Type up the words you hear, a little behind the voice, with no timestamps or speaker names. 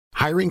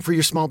Hiring for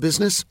your small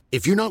business?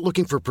 If you're not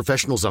looking for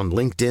professionals on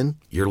LinkedIn,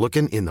 you're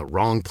looking in the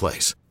wrong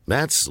place.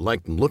 That's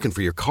like looking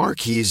for your car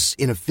keys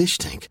in a fish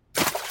tank.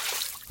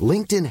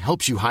 LinkedIn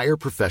helps you hire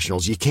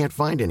professionals you can't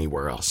find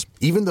anywhere else,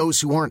 even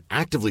those who aren't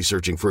actively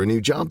searching for a new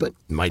job but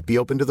might be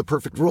open to the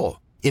perfect role.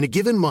 In a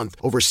given month,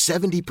 over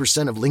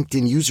 70% of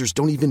LinkedIn users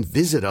don't even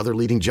visit other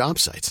leading job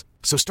sites.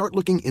 So start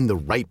looking in the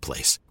right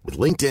place. With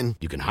LinkedIn,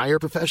 you can hire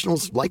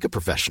professionals like a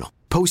professional.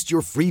 Post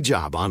your free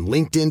job on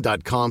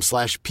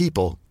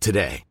linkedin.com/people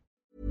today.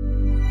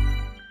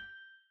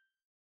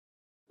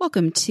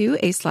 Welcome to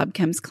A Slob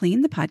Comes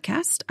Clean, the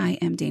podcast. I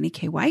am Danny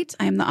K. White.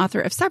 I am the author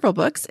of several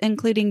books,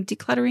 including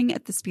Decluttering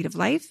at the Speed of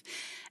Life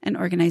and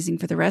Organizing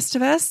for the Rest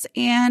of Us.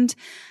 And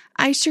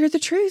I share the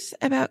truth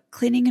about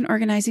cleaning and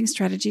organizing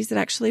strategies that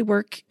actually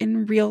work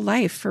in real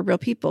life for real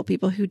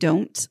people who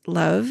don't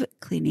love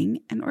cleaning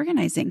and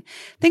organizing.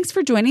 Thanks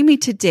for joining me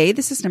today.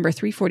 This is number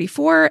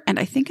 344, and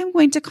I think I'm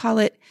going to call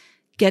it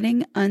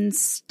Getting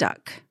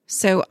Unstuck.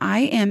 So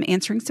I am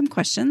answering some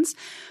questions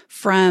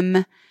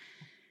from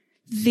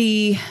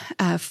the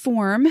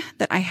form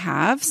that I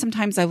have.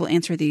 Sometimes I will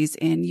answer these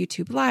in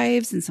YouTube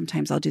Lives, and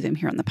sometimes I'll do them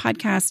here on the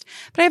podcast.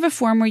 But I have a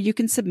form where you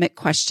can submit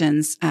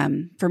questions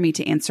for me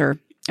to answer.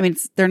 I mean,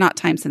 they're not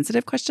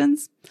time-sensitive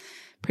questions.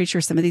 Pretty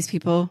sure some of these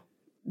people,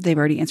 they've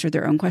already answered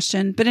their own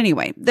question. But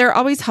anyway, they're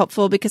always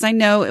helpful because I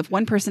know if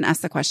one person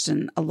asks the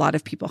question, a lot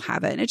of people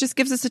have it. And it just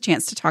gives us a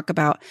chance to talk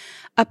about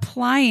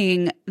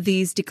applying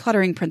these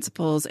decluttering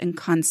principles and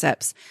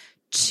concepts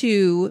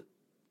to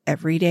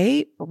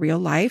everyday, real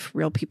life,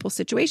 real people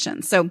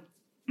situations. So I'm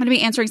going to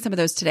be answering some of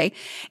those today.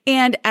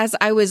 And as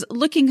I was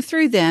looking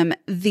through them,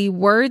 the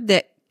word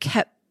that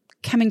kept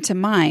coming to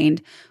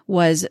mind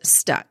was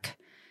stuck.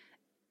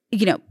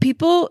 You know,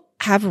 people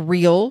have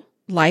real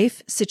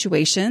life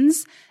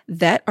situations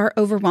that are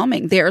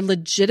overwhelming. They are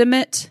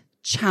legitimate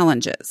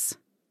challenges.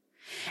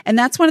 And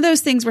that's one of those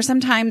things where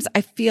sometimes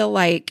I feel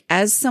like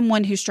as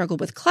someone who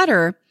struggled with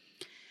clutter,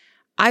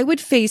 I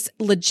would face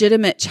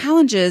legitimate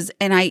challenges,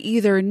 and I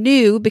either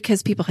knew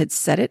because people had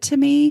said it to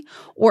me,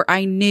 or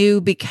I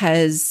knew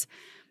because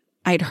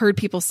I'd heard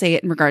people say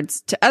it in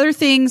regards to other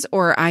things,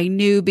 or I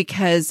knew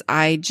because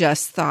I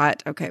just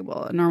thought, okay,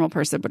 well, a normal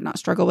person would not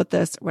struggle with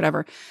this, or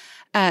whatever.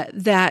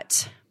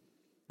 That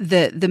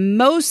the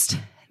most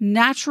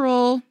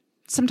natural,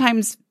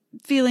 sometimes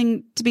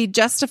feeling to be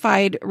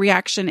justified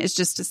reaction is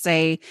just to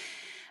say,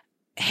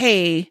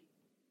 hey,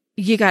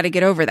 you got to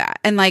get over that.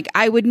 And like,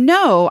 I would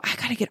know, I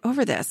got to get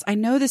over this. I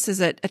know this is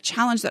a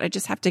challenge that I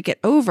just have to get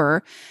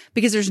over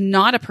because there's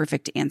not a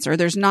perfect answer.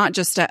 There's not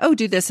just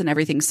do this and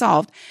everything's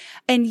solved.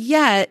 And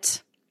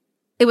yet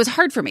it was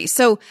hard for me.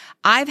 So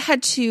I've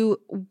had to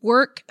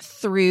work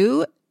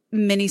through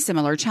many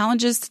similar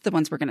challenges to the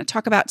ones we're going to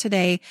talk about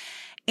today,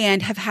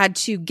 and have had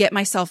to get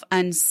myself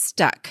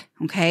unstuck.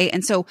 Okay.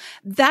 And so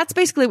that's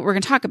basically what we're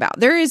going to talk about.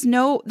 There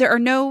are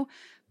no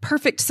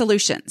perfect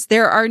solutions.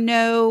 There are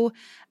no,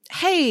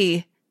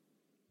 hey,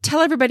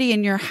 tell everybody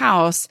in your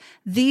house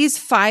these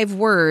 5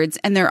 words,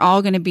 and they're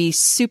all going to be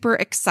super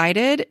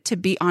excited to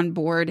be on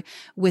board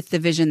with the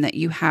vision that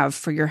you have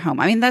for your home.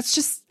 I mean,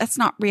 that's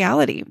not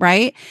reality,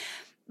 right?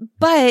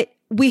 But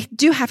we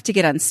do have to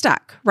get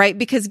unstuck, right?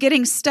 Because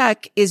getting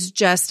stuck is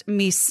just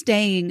me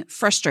staying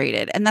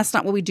frustrated. And that's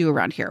not what we do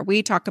around here.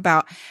 We talk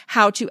about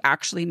how to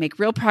actually make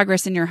real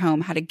progress in your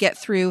home, how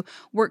to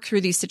work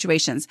through these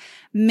situations.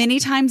 Many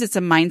times it's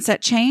a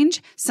mindset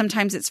change.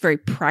 Sometimes it's very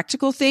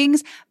practical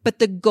things, but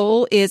the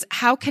goal is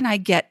how can I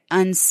get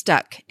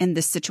unstuck in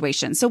this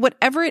situation? So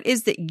whatever it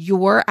is that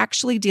you're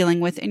actually dealing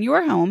with in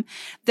your home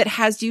that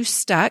has you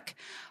stuck,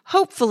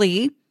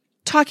 hopefully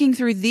talking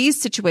through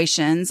these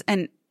situations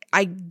and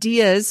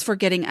ideas for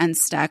getting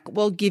unstuck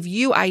will give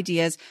you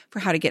ideas for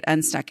how to get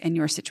unstuck in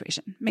your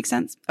situation. Make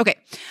sense? Okay.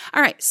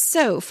 All right.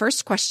 So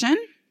first question.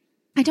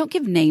 I don't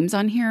give names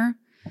on here.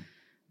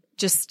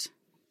 Just,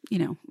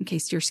 in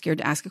case you're scared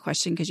to ask a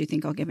question because you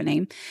think I'll give a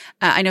name.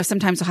 I know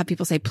sometimes I'll have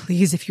people say,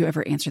 please, if you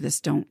ever answer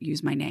this, don't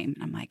use my name.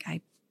 And I'm like,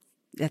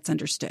 that's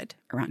understood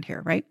around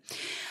here, right?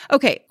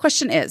 Okay.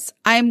 Question is,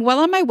 I'm well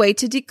on my way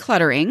to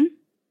decluttering,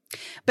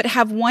 but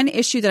have one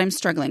issue that I'm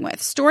struggling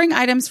with: storing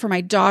items for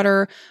my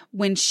daughter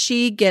when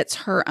she gets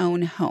her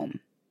own home.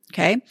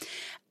 Okay.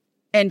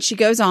 And she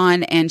goes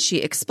on and she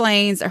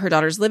explains that her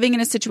daughter's living in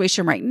a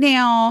situation right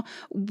now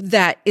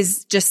that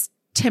is just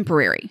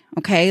temporary.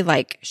 Okay.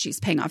 Like she's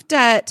paying off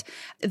debt.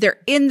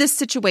 They're in this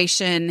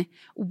situation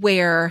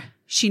where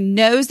she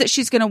knows that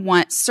she's going to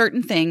want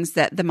certain things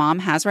that the mom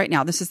has right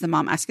now. This is the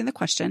mom asking the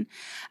question.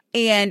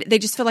 And they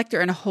just feel like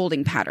they're in a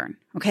holding pattern.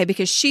 Okay.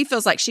 Because she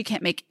feels like she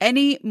can't make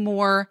any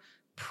more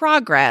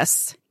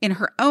progress in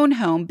her own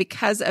home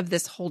because of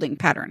this holding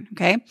pattern.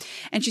 Okay.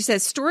 And she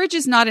says, storage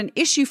is not an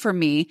issue for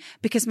me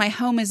because my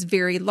home is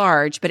very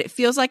large, but it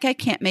feels like I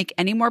can't make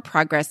any more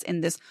progress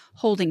in this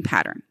holding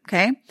pattern.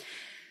 Okay.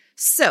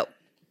 So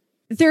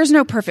there's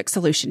no perfect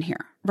solution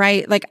here,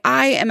 right? Like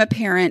I am a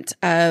parent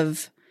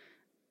of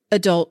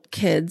adult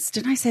kids.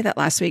 Didn't I say that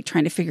last week?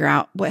 Trying to figure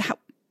out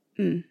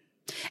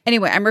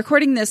Anyway, I'm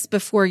recording this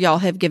before y'all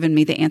have given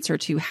me the answer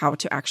to how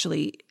to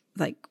actually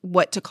like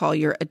what to call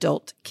your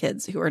adult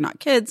kids who are not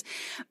kids,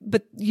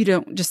 but you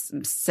don't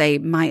just say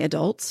my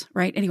adults,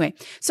 right? Anyway,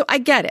 so I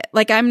get it.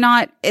 Like I'm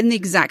not in the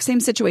exact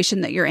same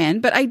situation that you're in,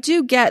 but I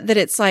do get that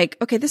it's like,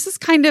 okay, this is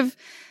kind of,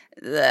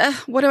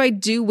 what do I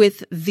do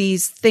with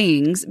these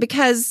things?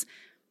 Because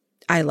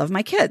I love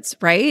my kids,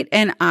 right?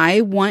 And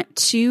I want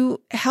to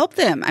help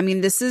them. I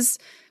mean, this is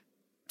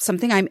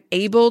something I'm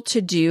able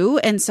to do.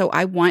 And so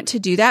I want to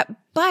do that,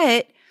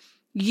 but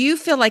you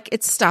feel like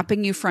it's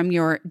stopping you from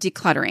your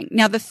decluttering.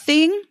 Now, the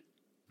thing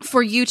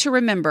for you to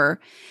remember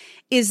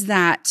is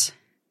that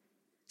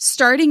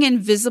starting in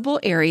visible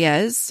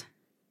areas,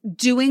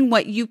 doing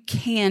what you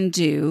can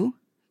do,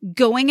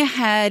 going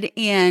ahead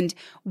and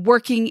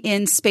working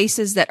in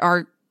spaces that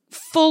are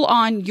full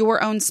on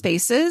your own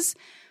spaces,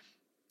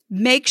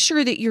 make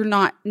sure that you're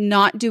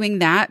not doing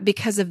that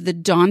because of the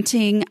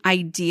daunting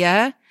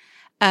idea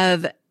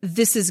of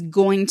this is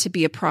going to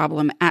be a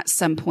problem at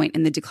some point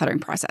in the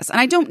decluttering process. And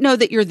I don't know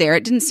that you're there.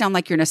 It didn't sound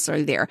like you're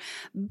necessarily there,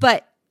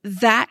 but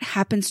that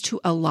happens to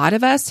a lot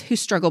of us who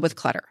struggle with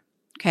clutter.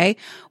 Okay.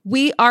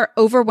 We are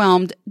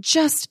overwhelmed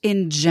just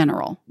in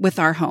general with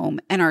our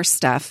home and our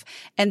stuff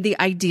and the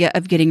idea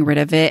of getting rid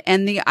of it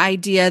and the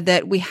idea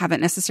that we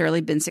haven't necessarily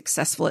been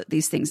successful at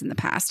these things in the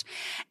past.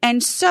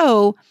 And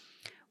so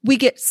we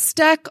get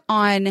stuck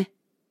on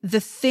the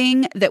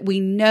thing that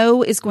we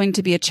know is going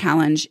to be a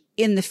challenge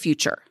in the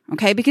future.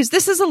 Okay. Because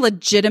this is a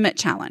legitimate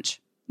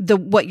challenge.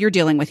 What you're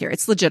dealing with here,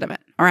 it's legitimate.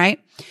 All right.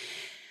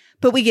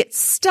 But we get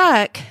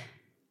stuck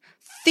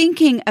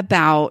thinking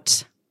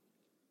about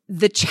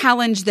the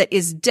challenge that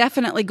is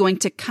definitely going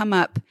to come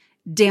up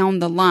down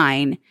the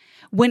line,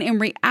 when in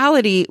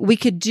reality, we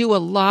could do a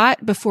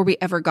lot before we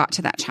ever got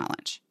to that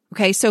challenge.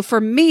 Okay. So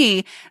for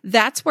me,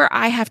 that's where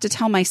I have to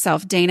tell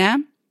myself,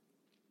 Dana,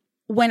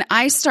 when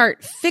I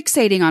start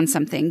fixating on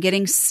something,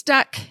 getting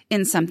stuck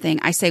in something,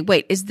 I say,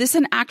 wait, is this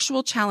an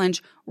actual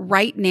challenge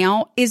right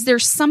now? Is there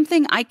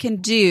something I can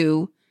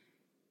do,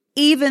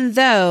 even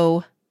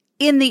though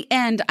in the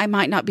end, I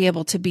might not be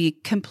able to be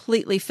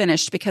completely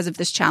finished because of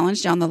this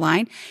challenge down the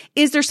line?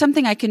 Is there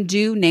something I can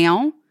do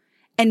now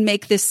and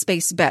make this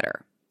space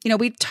better? You know,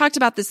 we talked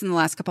about this in the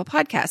last couple of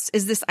podcasts,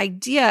 is this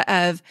idea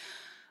of,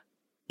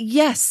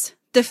 yes,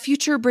 the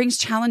future brings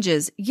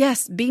challenges.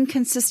 Yes, being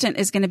consistent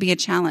is going to be a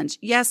challenge.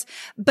 Yes,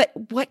 but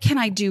what can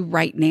I do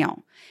right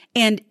now?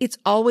 And it's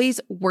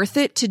always worth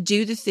it to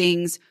do the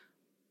things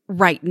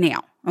right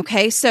now.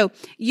 Okay. So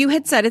you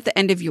had said at the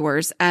end of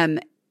yours,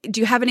 do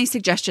you have any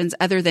suggestions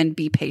other than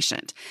be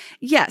patient?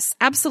 Yes,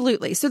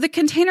 absolutely. So the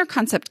container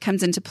concept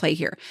comes into play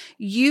here.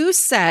 You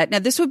said, now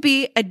this would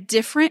be a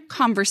different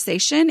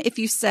conversation if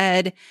you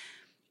said,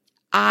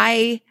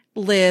 I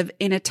live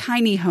in a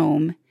tiny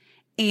home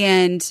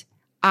and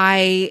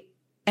I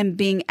am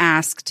being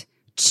asked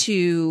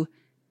to,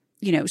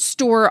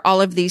 store all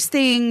of these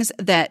things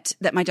that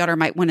my daughter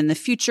might want in the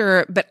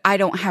future, but I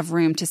don't have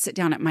room to sit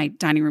down at my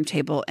dining room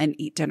table and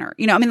eat dinner.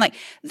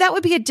 That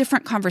would be a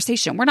different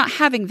conversation. We're not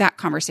having that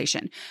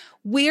conversation.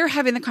 We're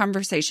having the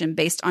conversation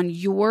based on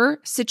your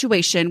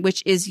situation,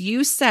 which is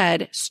you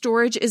said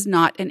storage is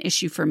not an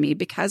issue for me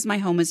because my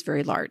home is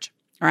very large.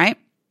 All right.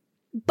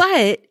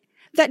 But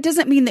that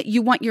doesn't mean that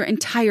you want your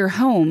entire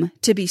home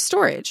to be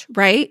storage,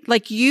 right?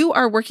 Like you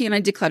are working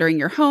on decluttering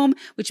your home,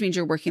 which means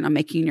you're working on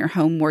making your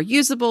home more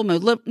usable,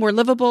 more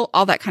livable,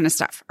 all that kind of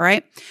stuff. All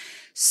right.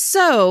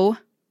 So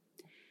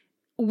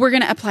we're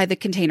going to apply the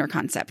container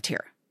concept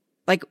here.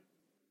 Like,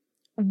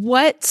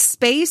 what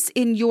space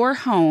in your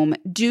home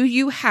do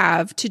you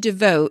have to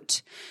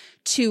devote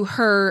to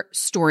her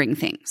storing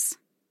things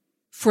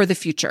for the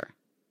future?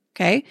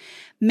 Okay.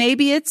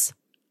 Maybe it's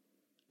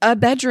a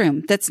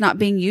bedroom that's not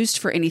being used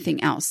for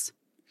anything else.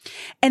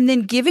 And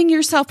then giving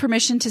yourself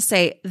permission to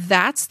say,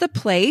 that's the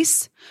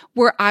place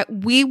where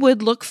we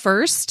would look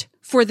first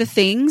for the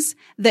things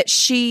that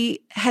she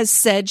has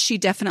said she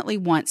definitely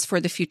wants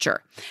for the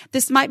future.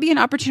 This might be an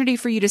opportunity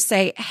for you to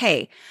say,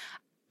 hey,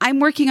 I'm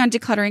working on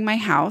decluttering my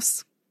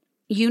house.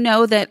 You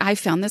know that I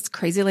found this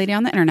crazy lady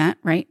on the internet,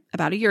 right?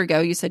 About a year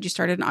ago. You said you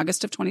started in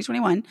August of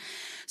 2021.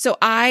 So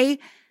I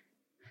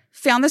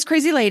found this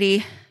crazy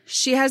lady.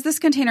 She has this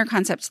container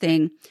concept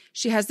thing.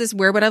 She has this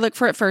where would I look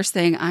for it first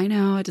thing. I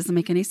know it doesn't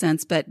make any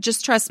sense, but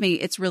just trust me,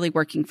 it's really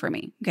working for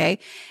me. Okay.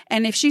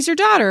 And if she's your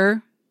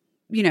daughter,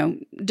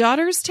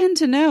 daughters tend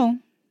to know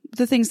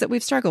the things that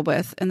we've struggled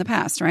with in the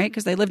past, right?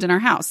 Because they lived in our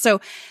house.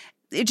 So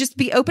just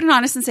be open and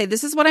honest and say,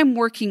 this is what I'm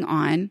working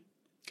on.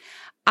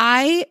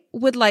 I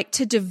would like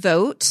to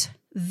devote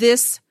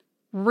this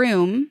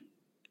room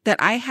that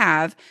I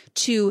have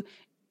to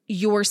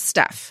your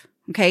stuff.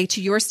 Okay.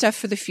 To your stuff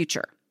for the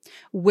future.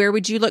 Where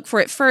would you look for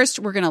it first?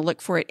 We're going to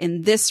look for it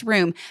in this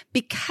room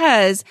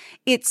because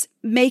it's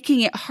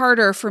making it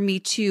harder for me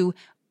to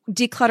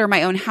declutter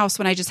my own house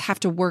when I just have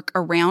to work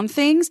around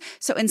things.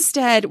 So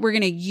instead, we're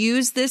going to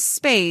use this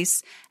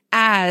space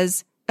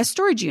as a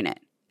storage unit.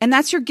 And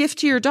that's your gift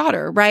to your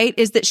daughter, right?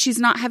 Is that she's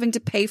not having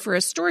to pay for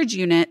a storage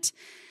unit,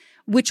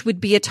 which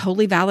would be a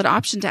totally valid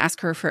option to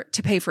ask her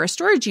to pay for a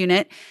storage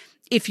unit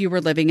if you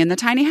were living in the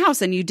tiny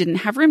house and you didn't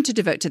have room to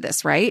devote to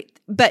this, right?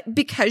 But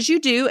because you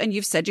do, and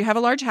you've said you have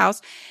a large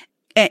house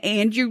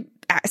and you,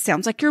 it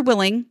sounds like you're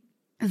willing,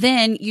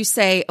 then you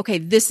say, okay,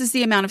 this is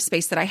the amount of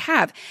space that I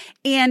have.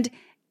 And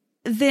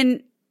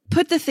then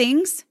put the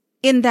things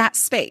in that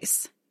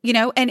space,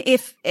 and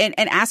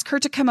and ask her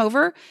to come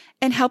over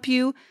and help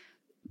you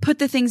put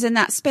the things in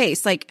that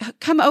space. Like,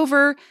 come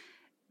over,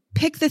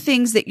 pick the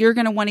things that you're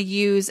going to want to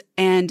use,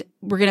 and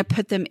we're going to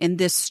put them in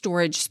this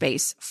storage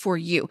space for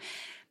you.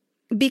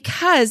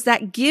 Because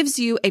that gives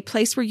you a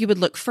place where you would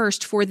look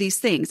first for these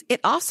things. It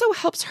also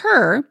helps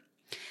her,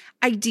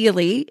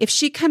 ideally, if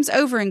she comes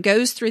over and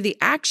goes through the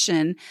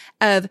action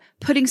of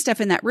putting stuff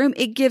in that room,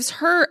 it gives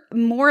her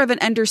more of an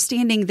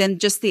understanding than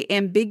just the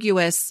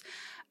ambiguous,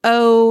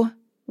 oh,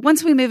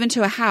 once we move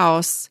into a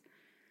house,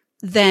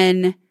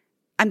 then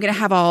I'm going to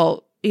have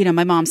all,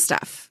 my mom's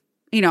stuff.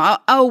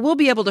 We'll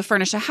be able to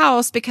furnish a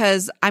house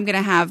because I'm going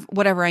to have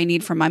whatever I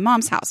need from my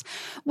mom's house.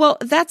 Well,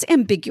 that's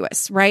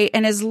ambiguous, right?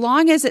 And as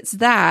long as it's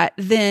that,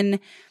 then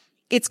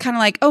it's kind of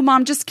like, oh,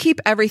 mom, just keep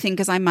everything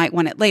because I might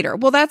want it later.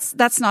 Well,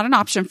 that's not an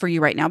option for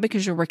you right now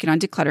because you're working on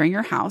decluttering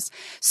your house.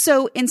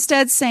 So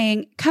instead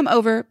saying, come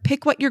over,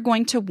 pick what you're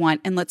going to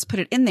want, and let's put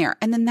it in there.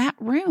 And then that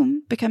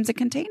room becomes a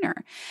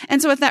container.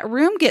 And so if that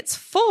room gets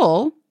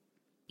full,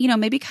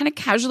 maybe kind of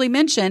casually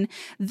mention,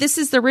 this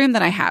is the room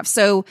that I have.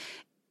 So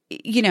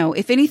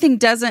if anything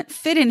doesn't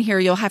fit in here,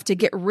 you'll have to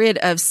get rid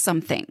of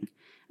something.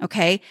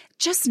 Okay.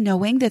 Just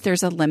knowing that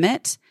there's a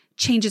limit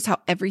changes how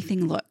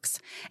everything looks.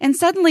 And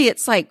suddenly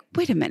it's like,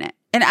 wait a minute.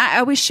 And I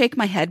always shake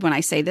my head when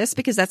I say this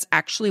because that's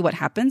actually what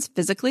happens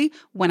physically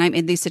when I'm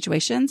in these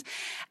situations.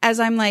 As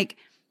I'm like,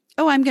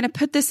 oh, I'm going to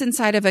put this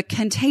inside of a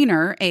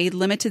container, a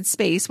limited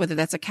space, whether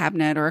that's a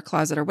cabinet or a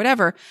closet or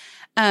whatever.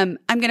 I'm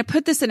going to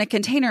put this in a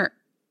container.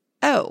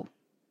 Oh,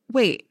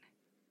 wait.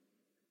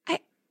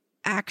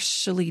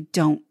 Actually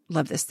don't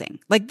love this thing.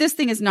 Like, this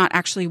thing is not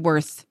actually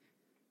worth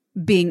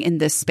being in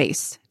this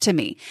space to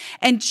me.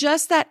 And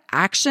just that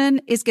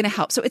action is going to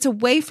help. So it's a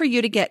way for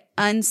you to get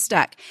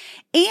unstuck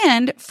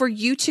and for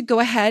you to go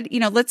ahead,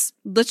 let's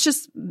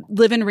just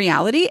live in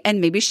reality.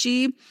 And maybe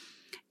she,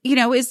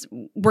 is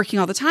working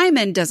all the time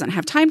and doesn't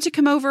have time to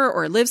come over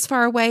or lives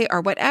far away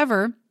or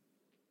whatever.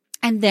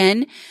 And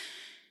then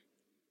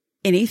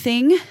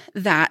anything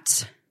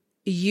that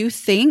you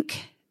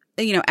think,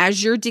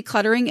 as you're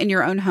decluttering in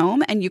your own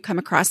home and you come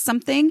across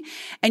something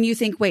and you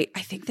think, wait, I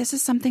think this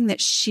is something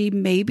that she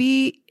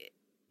maybe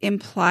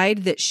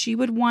implied that she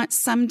would want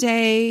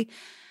someday.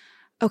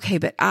 Okay,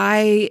 but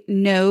I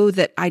know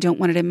that I don't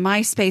want it in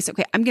my space.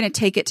 Okay, I'm going to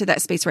take it to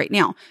that space right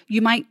now.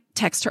 You might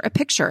text her a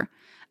picture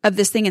of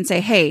this thing and say,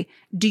 hey,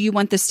 do you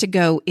want this to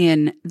go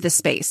in the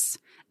space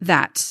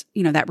that,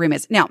 that room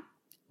is? Now,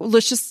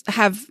 let's just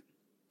have,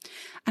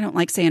 I don't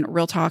like saying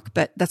real talk,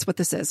 but that's what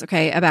this is,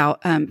 okay,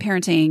 about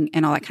parenting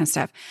and all that kind of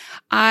stuff.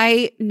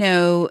 I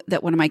know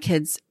that one of my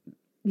kids'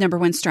 number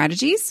one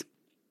strategies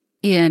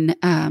in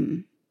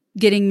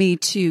getting me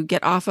to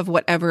get off of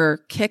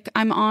whatever kick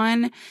I'm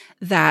on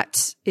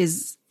that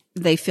is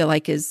they feel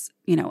like is,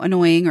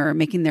 annoying or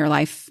making their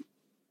life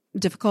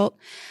difficult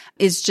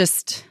is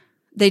just,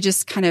 they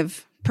just kind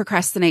of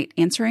procrastinate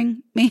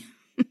answering me.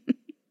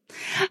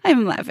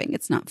 I'm laughing.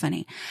 It's not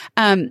funny.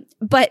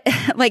 But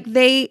like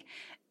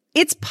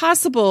it's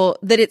possible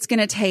that it's going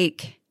to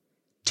take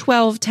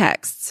 12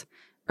 texts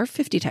or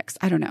 50 texts,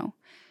 I don't know,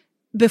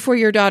 before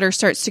your daughter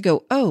starts to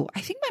go, oh, I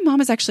think my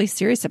mom is actually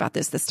serious about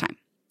this time.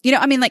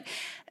 Like,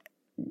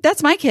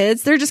 that's my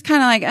kids. They're just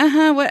kind of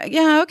like, what?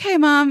 Yeah, okay,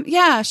 mom.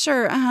 Yeah,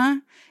 sure.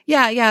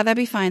 Yeah, that'd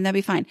be fine.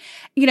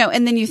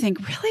 And then you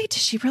think, really?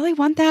 Does she really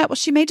want that? Well,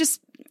 she may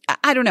just,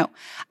 I don't know.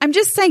 I'm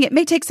just saying it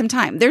may take some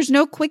time. There's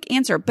no quick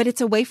answer, but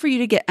it's a way for you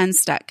to get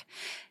unstuck.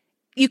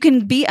 You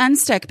can be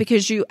unstuck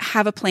because you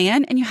have a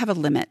plan and you have a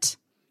limit.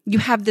 You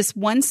have this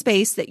one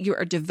space that you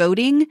are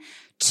devoting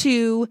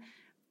to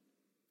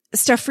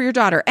stuff for your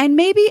daughter. And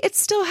maybe it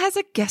still has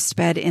a guest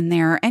bed in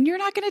there and you're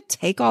not going to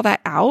take all that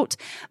out.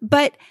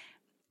 But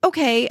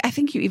okay, I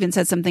think you even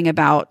said something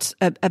about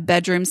a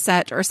bedroom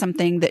set or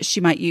something that she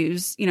might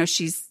use.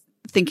 She's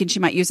thinking she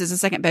might use as a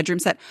second bedroom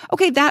set.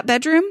 Okay, that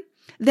bedroom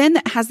then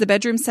that has the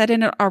bedroom set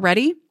in it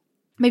already,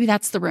 maybe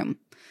that's the room.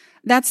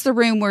 That's the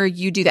room where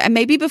you do that. And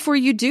maybe before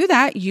you do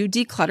that, you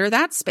declutter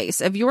that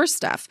space of your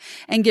stuff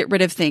and get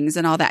rid of things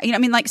and all that.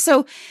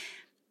 So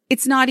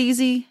it's not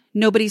easy.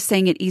 Nobody's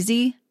saying it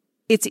easy.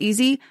 It's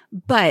easy,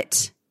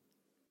 but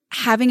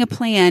having a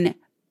plan,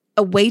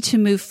 a way to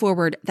move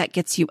forward that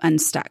gets you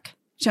unstuck.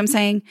 See what I'm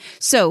saying?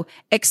 So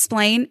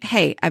explain,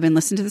 hey, I've been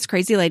listening to this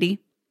crazy lady.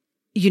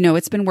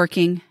 It's been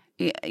working,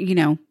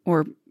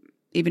 or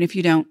even if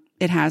you don't,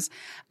 it has.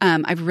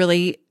 I'm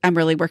really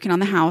working on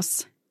the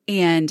house.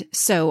 And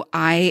so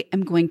I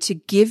am going to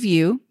give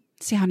you,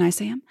 see how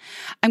nice I am?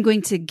 I'm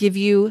going to give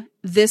you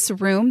this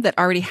room that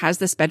already has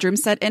this bedroom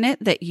set in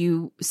it that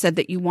you said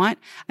that you want.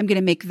 I'm going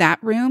to make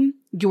that room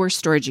your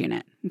storage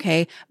unit.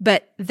 Okay.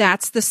 But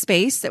that's the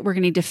space that we're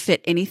going to need to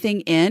fit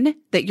anything in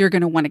that you're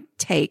going to want to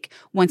take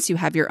once you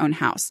have your own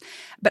house.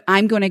 But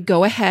I'm going to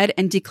go ahead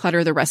and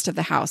declutter the rest of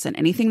the house, and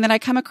anything that I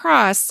come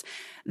across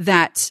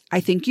that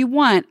I think you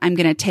want, I'm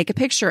going to take a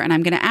picture and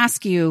I'm going to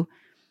ask you,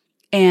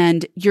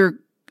 and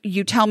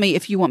you tell me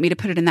if you want me to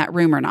put it in that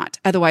room or not.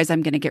 Otherwise,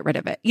 I'm going to get rid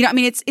of it. You know, I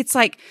mean, it's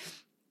like,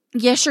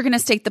 yes, you're going to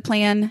state the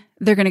plan.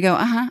 They're going to go,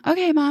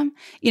 okay, mom.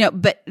 You know,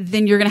 but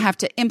then you're going to have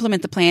to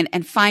implement the plan.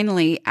 And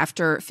finally,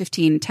 after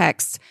 15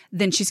 texts,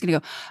 then she's going to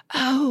go,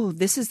 oh,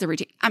 this is the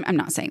routine. I'm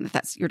not saying that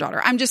that's your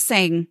daughter. I'm just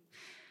saying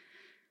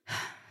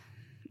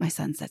my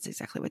sons, that's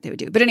exactly what they would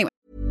do. But anyway.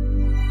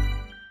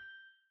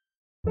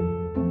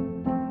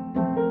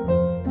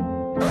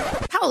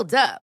 Hold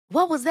up.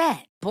 What was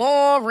that?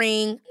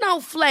 Boring. No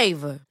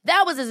flavor.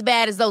 That was as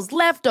bad as those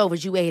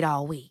leftovers you ate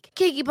all week.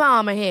 Keke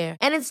Palmer here.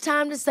 And it's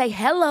time to say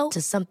hello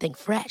to something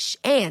fresh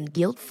and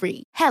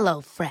guilt-free. Hello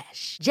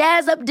Fresh.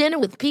 Jazz up dinner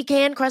with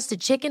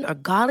pecan-crusted chicken or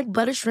garlic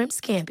butter shrimp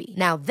scampi.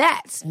 Now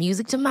that's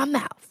music to my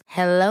mouth.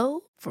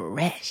 Hello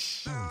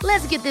Fresh.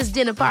 Let's get this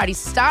dinner party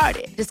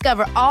started.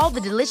 Discover all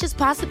the delicious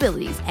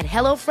possibilities at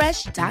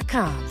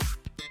HelloFresh.com.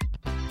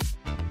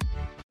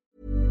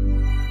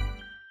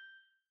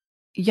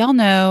 Y'all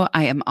know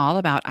I am all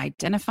about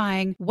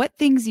identifying what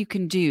things you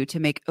can do to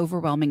make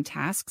overwhelming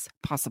tasks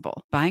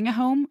possible. Buying a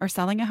home or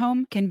selling a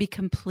home can be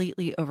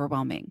completely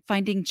overwhelming.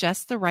 Finding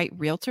just the right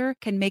realtor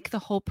can make the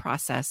whole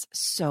process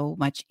so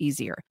much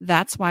easier.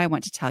 That's why I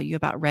want to tell you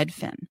about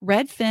Redfin.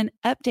 Redfin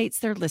updates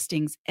their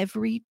listings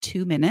every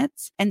 2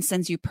 minutes and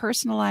sends you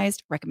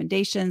personalized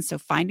recommendations, so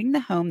finding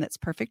the home that's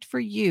perfect for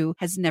you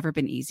has never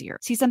been easier.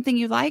 See something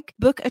you like?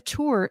 Book a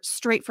tour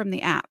straight from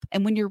the app.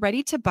 And when you're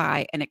ready to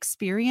buy, an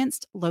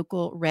experienced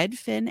local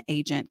Redfin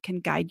agent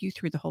can guide you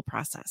through the whole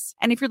process.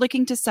 And if you're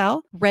looking to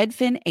sell,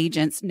 Redfin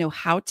agents know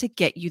how to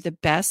get you the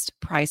best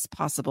price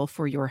possible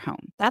for your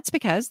home. That's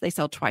because they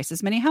sell twice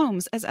as many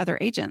homes as other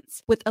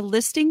agents. With a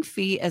listing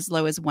fee as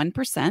low as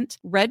 1%,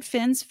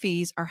 Redfin's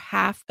fees are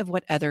half of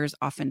what others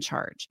often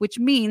charge, which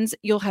means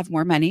you'll have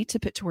more money to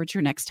put towards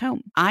your next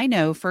home. I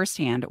know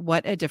firsthand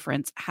what a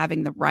difference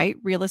having the right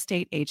real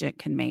estate agent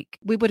can make.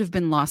 We would have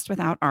been lost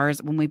without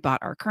ours when we bought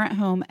our current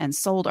home and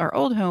sold our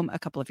old home a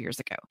couple of years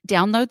ago.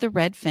 Download the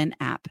Redfin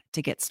app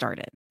to get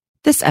started.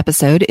 This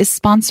episode is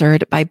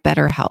sponsored by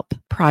BetterHelp.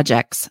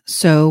 Projects.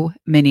 So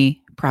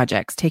many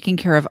projects. Taking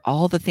care of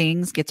all the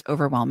things gets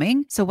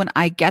overwhelming. So when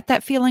I get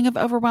that feeling of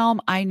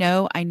overwhelm, I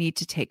know I need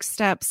to take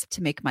steps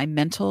to make my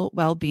mental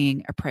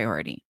well-being a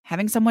priority.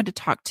 Having someone to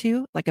talk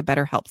to, like a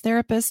BetterHelp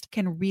therapist,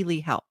 can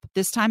really help.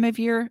 This time of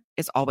year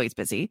is always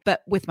busy,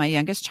 but with my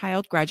youngest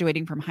child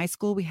graduating from high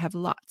school, we have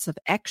lots of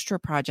extra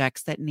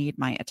projects that need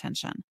my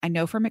attention. I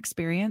know from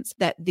experience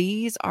that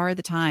these are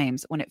the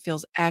times when it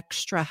feels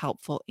extra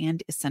helpful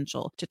and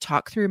essential to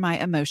talk through my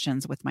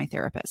emotions with my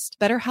therapist.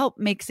 BetterHelp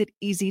makes it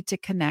easy to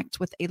connect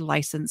with a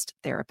licensed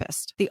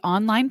therapist. The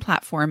online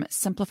platform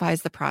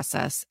simplifies the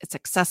process. It's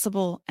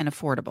accessible and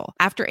affordable.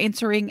 After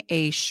answering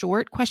a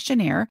short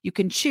questionnaire, you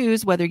can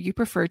choose whether you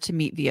prefer to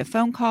meet via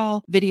phone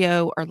call,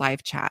 video, or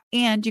live chat,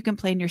 and you can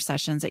plan your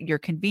sessions at your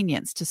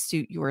convenience to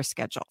suit your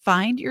schedule.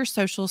 Find your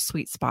social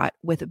sweet spot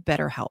with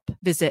BetterHelp.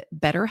 Visit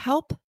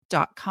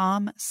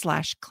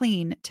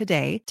BetterHelp.com/clean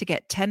today to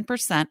get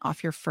 10%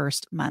 off your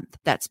first month.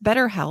 That's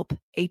BetterHelp,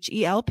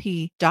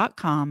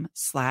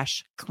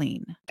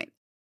 HELP.com/clean.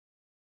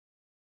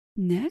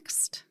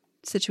 Next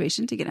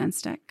situation to get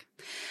unstuck.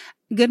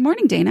 Good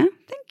morning, Dana.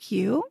 Thank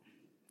you.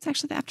 It's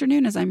actually the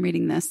afternoon as I'm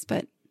reading this,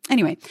 but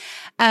anyway,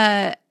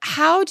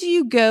 how do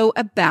you go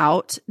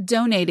about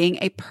donating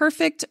a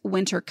perfect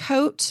winter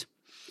coat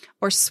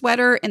or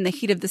sweater in the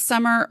heat of the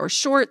summer, or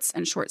shorts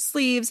and short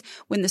sleeves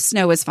when the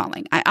snow is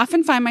falling? I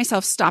often find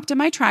myself stopped in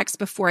my tracks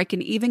before I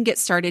can even get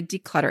started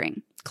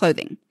decluttering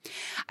clothing.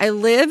 I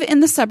live in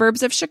the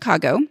suburbs of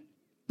Chicago.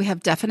 We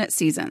have definite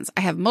seasons.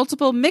 I have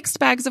multiple mixed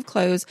bags of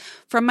clothes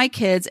from my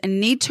kids and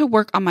need to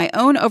work on my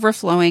own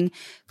overflowing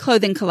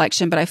clothing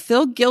collection, but I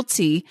feel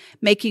guilty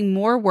making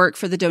more work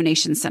for the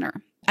donation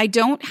center. I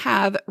don't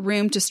have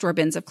room to store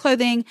bins of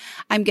clothing.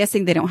 I'm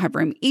guessing they don't have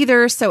room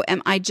either. So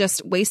am I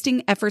just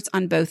wasting efforts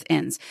on both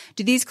ends?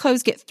 Do these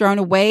clothes get thrown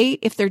away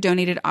if they're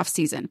donated off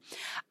season?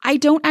 I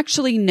don't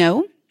actually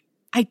know.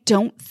 I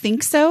don't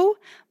think so,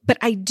 but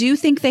I do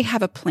think they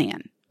have a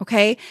plan.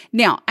 Okay.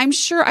 Now, I'm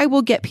sure I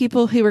will get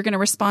people who are going to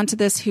respond to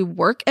this who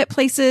work at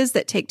places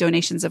that take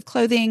donations of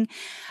clothing.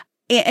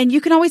 And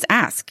you can always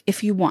ask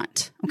if you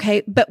want.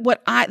 Okay. But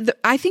what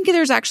I think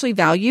there's actually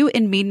value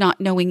in me not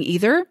knowing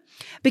either,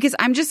 because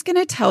I'm just going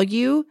to tell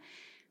you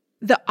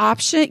the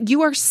option.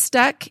 You are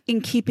stuck in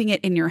keeping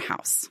it in your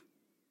house.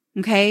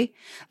 Okay.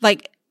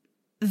 Like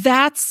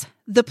that's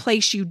the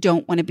place you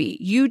don't want to be.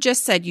 You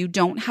just said you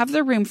don't have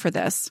the room for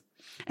this.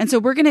 And so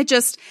we're going to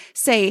just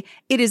say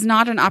it is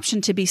not an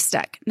option to be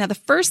stuck. Now, the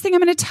first thing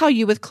I'm going to tell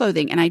you with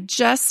clothing, and I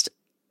just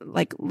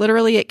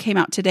literally it came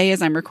out today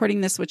as I'm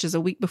recording this, which is a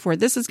week before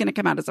this is going to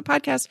come out as a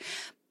podcast.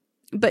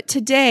 But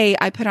today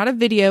I put out a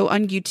video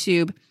on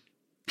YouTube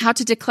how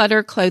to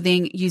declutter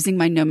clothing using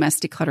my no mess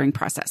decluttering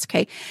process.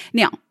 Okay.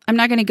 Now, I'm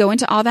not going to go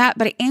into all that,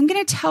 but I am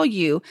going to tell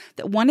you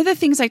that one of the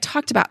things I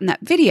talked about in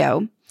that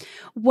video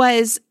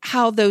was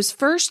how those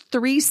first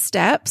 3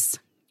 steps,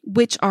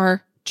 which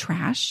are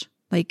trash,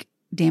 like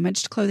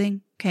damaged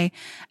clothing. Okay.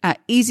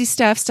 Easy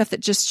stuff that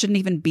just shouldn't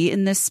even be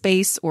in this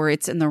space, or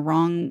it's in the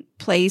wrong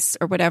place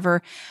or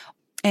whatever.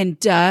 And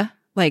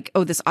like,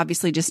 oh, this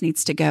obviously just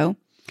needs to go.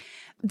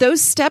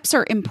 Those steps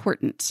are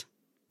important.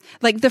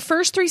 Like the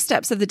first 3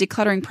 steps of the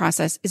decluttering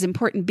process is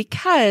important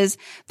because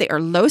they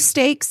are low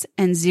stakes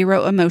and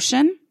 0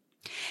 emotion.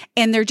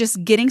 And they're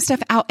just getting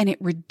stuff out, and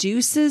it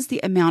reduces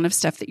the amount of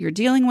stuff that you're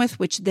dealing with,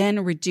 which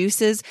then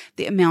reduces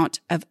the amount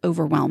of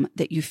overwhelm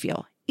that you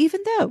feel. Even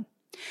though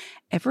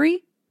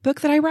every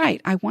book that I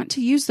write, I want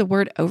to use the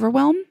word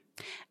overwhelm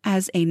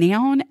as a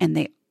noun, and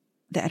the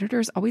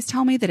editors always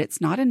tell me that it's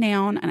not a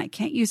noun and I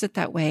can't use it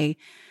that way.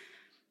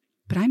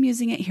 But I'm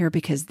using it here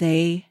because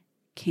they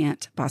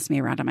can't boss me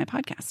around on my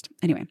podcast.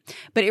 Anyway,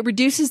 but it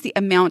reduces the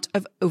amount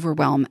of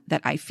overwhelm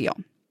that I feel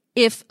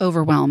if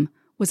overwhelm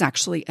was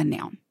actually a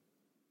noun.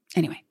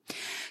 Anyway,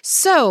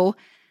 so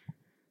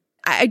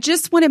I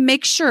just want to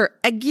make sure,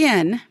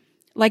 again,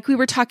 like we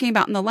were talking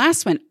about in the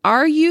last one,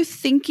 are you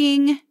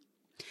thinking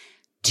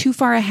too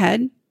far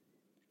ahead?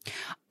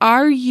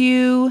 Are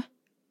you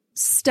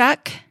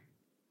stuck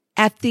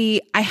at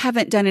the, I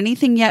haven't done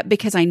anything yet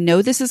because I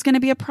know this is going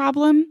to be a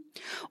problem?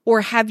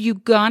 Or have you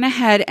gone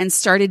ahead and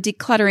started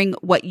decluttering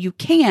what you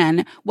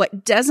can,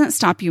 what doesn't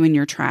stop you in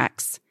your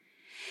tracks?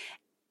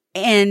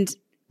 And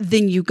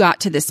then you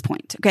got to this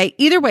point. Okay.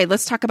 Either way,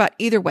 let's talk about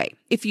either way.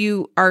 If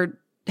you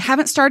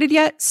haven't started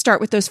yet, start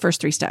with those first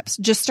 3 steps.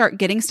 Just start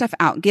getting stuff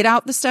out. Get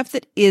out the stuff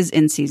that is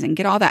in season.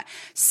 Get all that.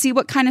 See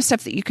what kind of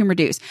stuff that you can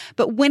reduce.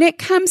 But when it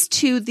comes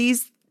to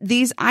these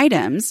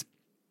items,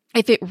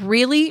 if it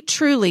really,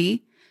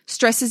 truly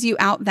stresses you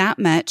out that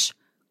much,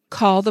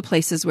 call the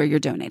places where you're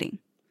donating.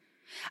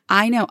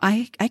 I know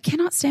I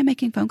cannot stand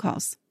making phone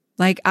calls.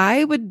 Like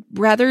I would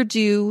rather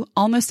do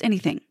almost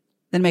anything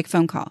than make a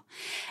phone call.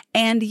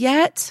 And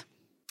yet,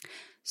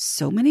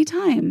 so many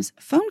times,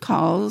 phone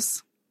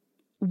calls,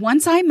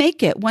 once I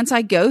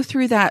go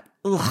through that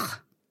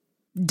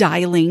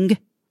dialing,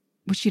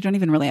 which you don't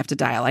even really have to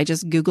dial. I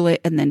just Google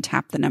it and then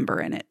tap the number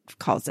and it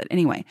calls it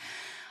anyway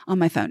on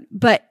my phone.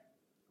 But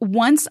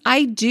once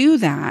I do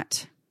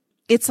that,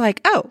 it's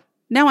like, oh,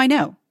 now I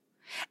know.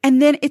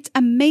 And then it's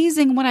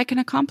amazing what I can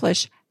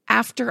accomplish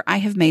after I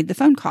have made the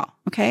phone call.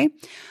 Okay.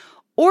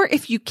 Or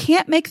if you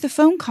can't make the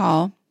phone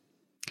call,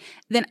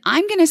 then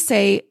I'm going to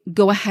say,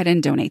 go ahead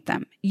and donate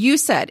them. You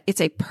said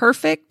it's a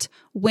perfect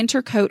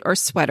winter coat or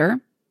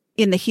sweater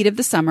in the heat of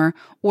the summer,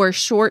 or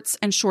shorts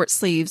and short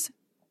sleeves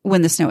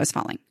when the snow is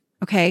falling.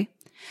 Okay.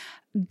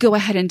 Go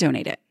ahead and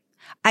donate it.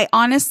 I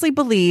honestly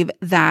believe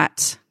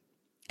that,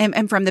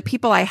 and from the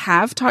people I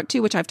have talked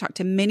to, which I've talked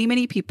to many,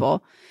 many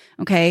people.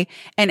 Okay.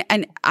 And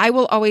I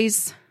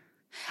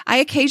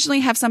occasionally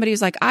have somebody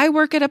who's like, I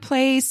work at a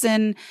place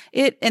and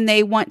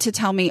they want to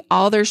tell me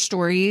all their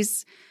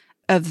stories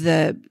of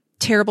the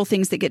terrible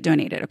things that get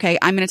donated. Okay.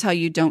 I'm going to tell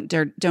you, don't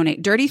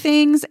donate dirty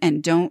things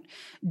and don't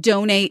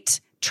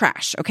donate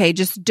trash. Okay.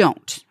 Just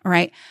don't. All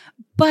right.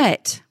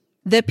 But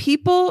the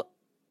people,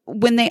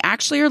 when they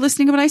actually are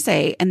listening to what I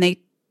say and they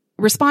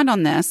respond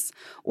on this,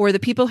 or the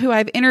people who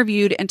I've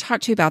interviewed and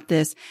talked to about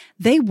this,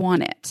 they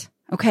want it.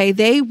 Okay.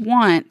 They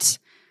want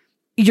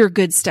your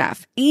good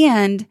stuff,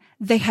 and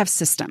they have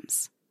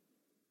systems.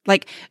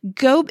 Like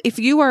if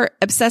you are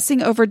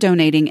obsessing over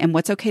donating and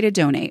what's okay to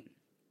donate,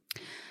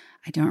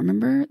 I don't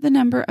remember the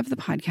number of the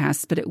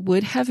podcast, but it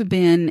would have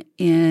been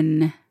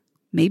in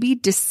maybe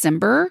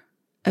December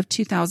of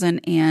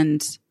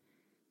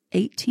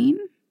 2018.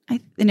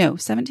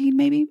 17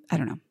 maybe. I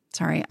don't know.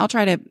 Sorry.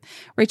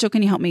 Rachel,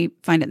 can you help me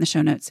find it in the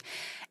show notes?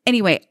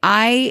 Anyway,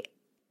 I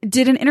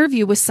did an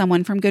interview with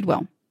someone from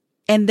Goodwill,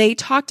 and they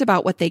talked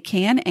about what they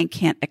can and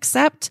can't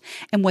accept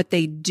and what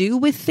they do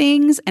with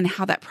things and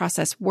how that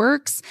process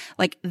works.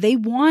 Like they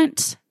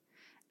want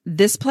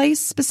this place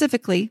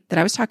specifically that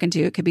I was talking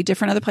to, it could be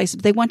different other places,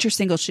 but they want your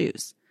single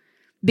shoes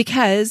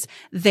because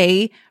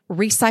they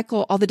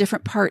recycle all the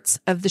different parts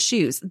of the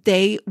shoes.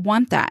 They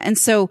want that. And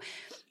so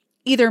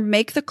either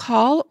make the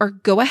call or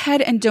go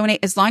ahead and donate.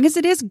 As long as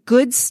it is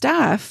good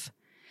stuff,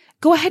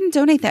 go ahead and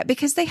donate that,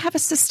 because they have a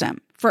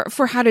system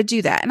for how to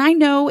do that. And I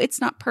know it's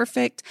not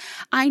perfect.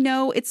 I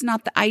know it's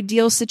not the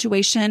ideal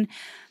situation,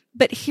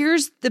 but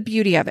here's the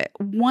beauty of it.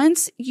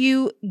 Once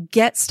you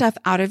get stuff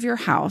out of your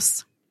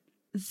house,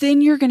 then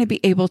you're going to be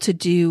able to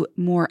do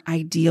more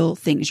ideal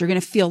things. You're going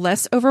to feel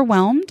less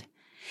overwhelmed,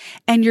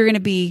 and you're going to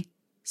be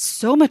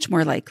so much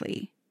more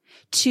likely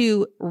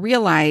to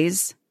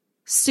realize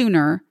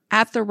sooner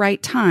at the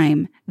right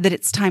time that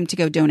it's time to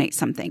go donate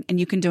something. And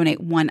you can donate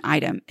one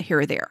item here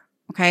or there.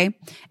 Okay.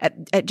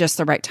 At just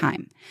the right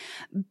time.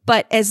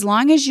 But as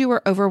long as you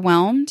are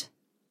overwhelmed,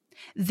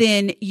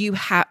 then you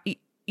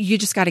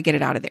just got to get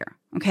it out of there.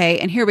 Okay.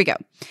 And here we go.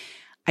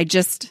 I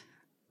just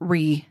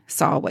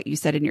saw what you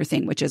said in your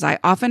thing, which is I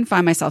often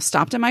find myself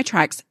stopped in my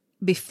tracks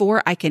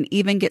before I can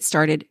even get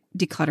started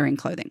decluttering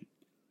clothing.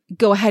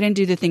 go ahead and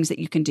do the things that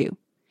you can do.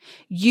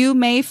 You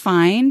may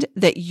find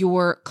that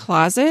your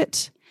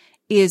closet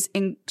is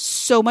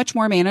so much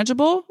more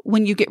manageable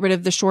when you get rid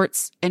of the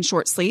shorts and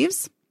short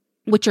sleeves,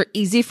 which are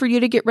easy for you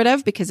to get rid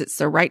of because it's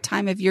the right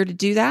time of year to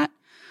do that.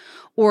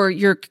 Or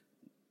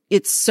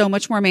it's so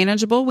much more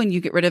manageable when you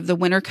get rid of the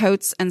winter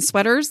coats and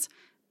sweaters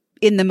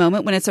in the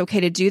moment when it's okay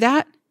to do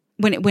that,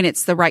 when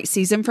it's the right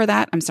season for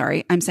that. I'm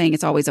sorry. I'm saying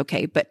it's always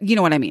okay, but you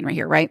know what I mean right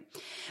here, right?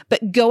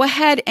 But go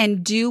ahead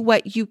and do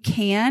what you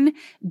can.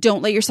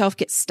 Don't let yourself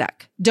get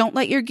stuck. Don't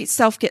let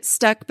yourself get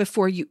stuck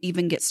before you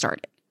even get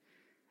started,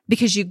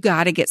 because you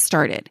got to get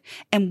started.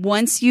 And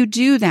once you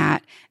do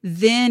that,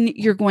 then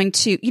you're going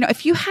to,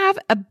 if you have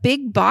a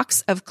big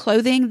box of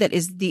clothing that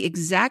is the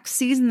exact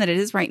season that it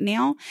is right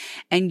now,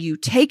 and you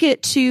take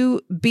it to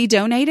be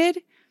donated,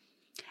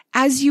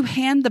 as you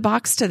hand the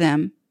box to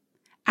them,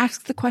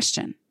 ask the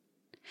question,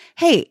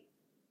 hey,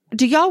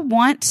 do y'all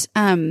want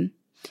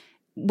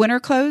winter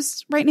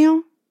clothes right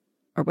now?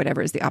 Or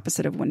whatever is the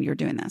opposite of when you're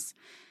doing this.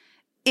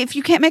 If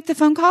you can't make the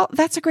phone call,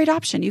 that's a great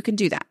option. You can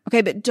do that.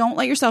 Okay, but don't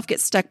let yourself get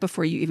stuck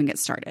before you even get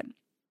started.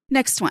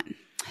 Next one.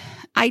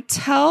 I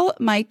tell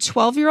my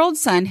 12-year-old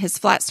son his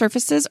flat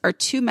surfaces are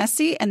too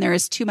messy and there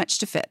is too much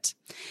to fit.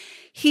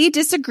 He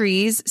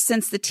disagrees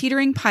since the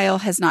teetering pile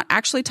has not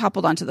actually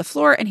toppled onto the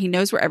floor and he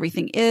knows where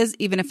everything is,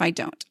 even if I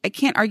don't. I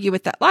can't argue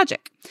with that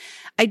logic.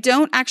 I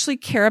don't actually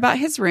care about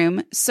his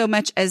room so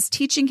much as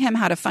teaching him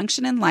how to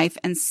function in life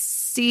and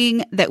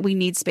seeing that we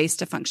need space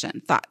to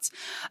function. Thoughts?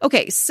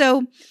 Okay,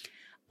 so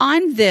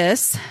on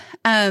this,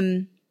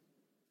 either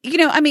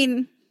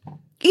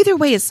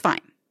way is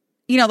fine.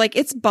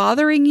 It's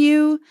bothering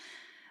you,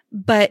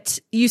 but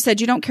you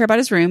said you don't care about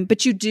his room,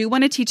 but you do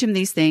want to teach him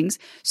these things.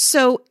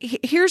 So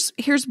here's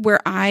where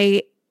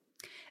the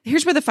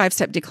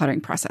 5-step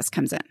decluttering process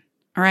comes in.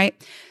 All right.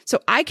 So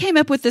I came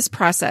up with this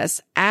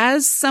process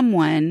as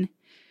someone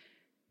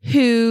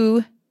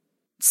who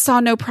saw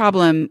no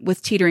problem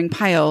with teetering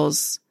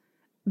piles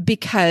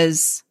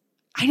because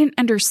I didn't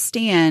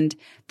understand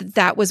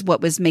that was what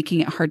was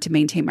making it hard to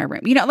maintain my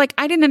room.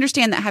 I didn't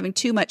understand that having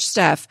too much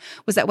stuff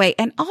was that way.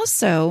 And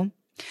also,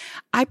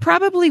 I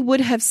probably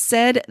would have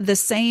said the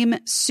same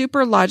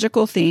super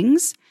logical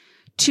things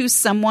to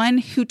someone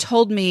who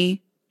told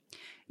me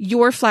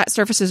your flat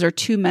surfaces are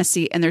too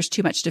messy and there's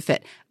too much to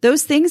fit.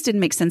 Those things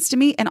didn't make sense to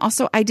me. And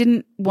also I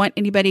didn't want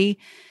anybody,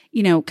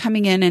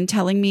 coming in and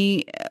telling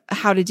me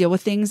how to deal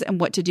with things and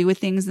what to do with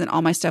things, and that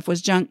all my stuff was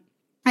junk.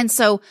 And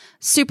so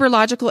super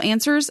logical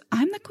answers,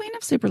 I'm the queen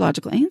of super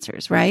logical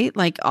answers, right?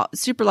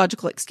 Super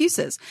logical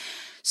excuses.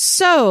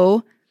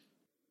 So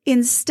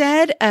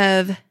instead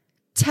of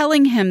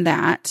telling him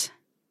that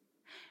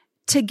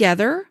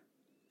together,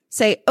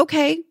 say,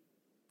 okay,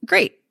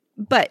 great,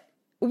 but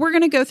we're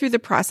going to go through the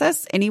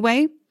process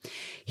anyway.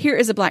 Here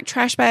is a black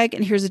trash bag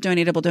and here's a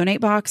donatable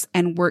donate box,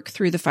 and work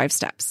through the 5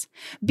 steps,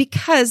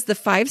 because the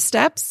 5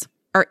 steps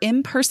are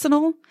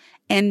impersonal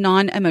and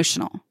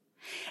non-emotional.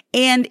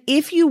 And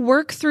if you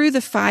work through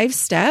the 5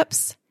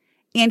 steps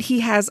and he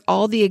has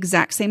all the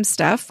exact same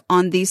stuff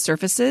on these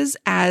surfaces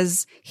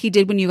as he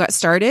did when you got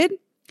started,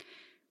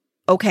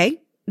 okay,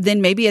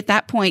 then maybe at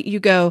that point you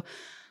go,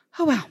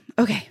 oh, wow,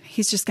 okay,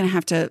 he's just going to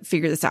have to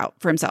figure this out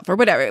for himself, or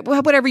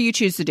whatever you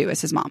choose to do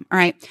as his mom. All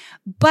right.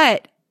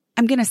 But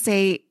I'm going to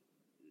say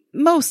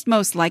most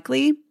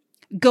likely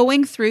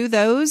going through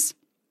those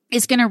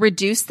is going to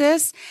reduce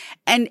this.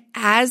 And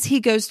as he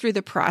goes through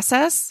the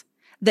process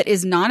that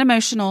is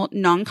non-emotional,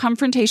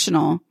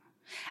 non-confrontational,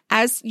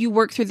 as you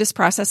work through this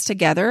process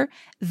together,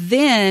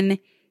 then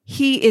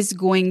he is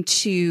going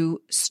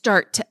to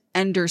start to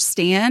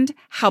understand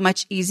how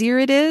much easier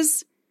it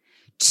is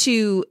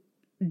to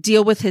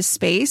deal with his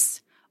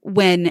space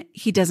when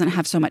he doesn't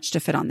have so much to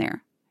fit on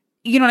there.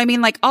 You know what I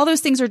mean? All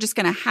those things are just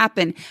going to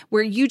happen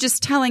where you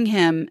just telling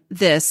him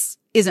this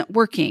isn't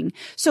working.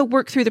 So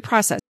work through the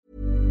process.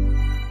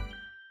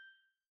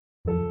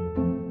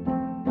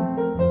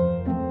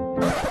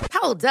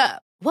 Hold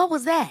up. What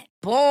was that?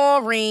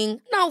 Boring.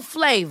 No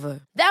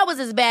flavor. That was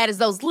as bad as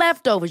those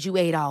leftovers you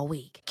ate all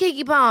week.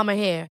 Keke Palmer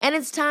here. And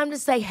it's time to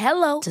say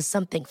hello to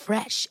something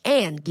fresh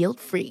and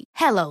guilt-free.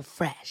 Hello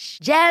Fresh.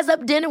 Jazz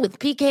up dinner with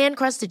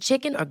pecan-crusted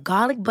chicken or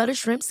garlic butter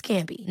shrimp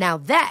scampi. Now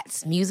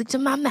that's music to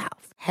my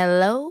mouth.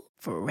 Hello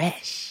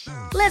Fresh.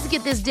 Let's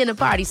get this dinner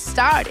party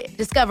started.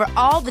 Discover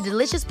all the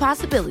delicious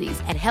possibilities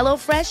at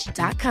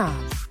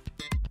HelloFresh.com.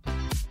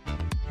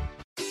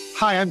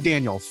 Hi, I'm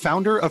Daniel,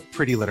 founder of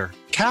Pretty Litter.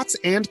 Cats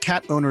and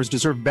cat owners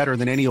deserve better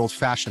than any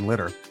old-fashioned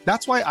litter.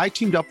 That's why I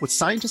teamed up with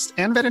scientists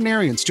and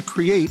veterinarians to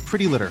create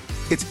Pretty Litter.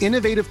 Its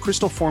innovative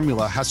crystal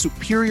formula has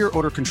superior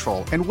odor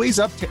control and weighs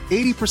up to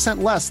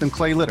 80% less than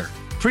clay litter.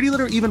 Pretty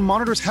Litter even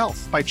monitors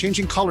health by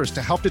changing colors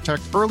to help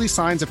detect early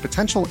signs of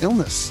potential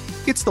illness.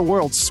 It's the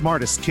world's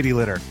smartest kitty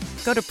litter.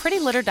 Go to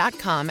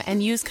prettylitter.com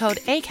and use code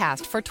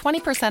ACAST for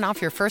 20%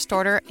 off your first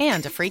order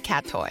and a free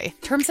cat toy.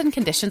 Terms and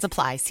conditions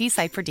apply. See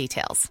site for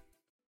details.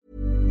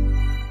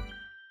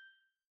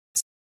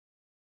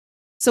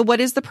 So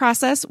what is the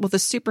process? Well, the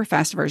super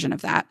fast version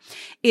of that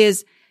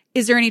is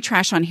is there any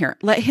trash on here?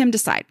 Let him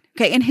decide.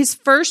 Okay. And his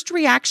first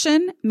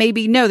reaction may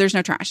be, no, there's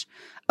no trash.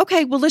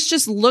 Okay. Well, let's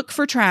just look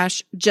for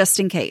trash just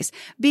in case,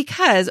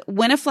 because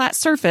when a flat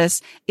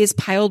surface is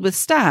piled with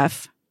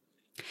stuff,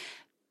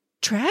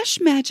 trash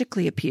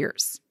magically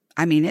appears.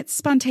 I mean, it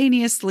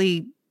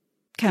spontaneously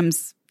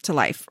comes to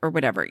life or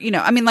whatever,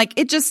 like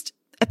it just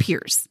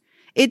appears.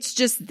 It's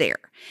just there.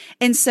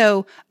 And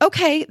so,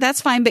 okay,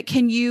 that's fine. But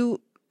can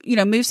you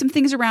move some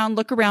things around,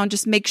 look around,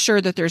 just make sure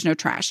that there's no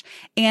trash,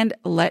 and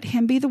let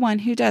him be the one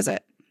who does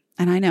it.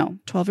 And I know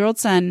 12-year-old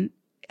son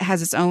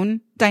has its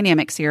own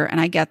dynamics here,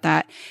 and I get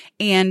that.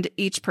 And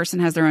each person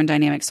has their own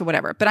dynamics, so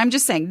whatever. But I'm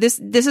just saying this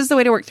is the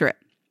way to work through it.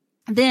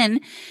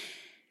 Then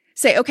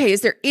say, okay,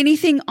 is there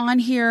anything on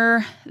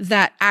here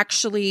that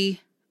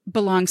actually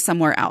belongs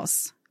somewhere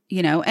else?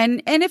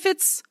 And if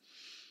it's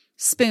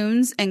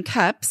spoons and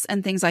cups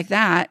and things like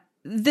that,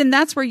 then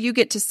that's where you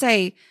get to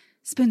say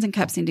spoons and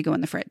cups need to go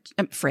in the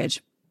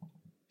fridge,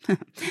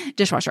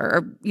 dishwasher,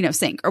 or,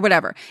 sink or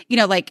whatever,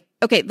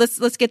 okay,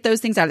 let's get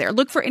those things out of there.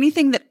 Look for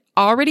anything that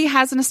already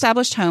has an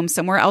established home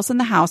somewhere else in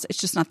the house. It's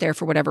just not there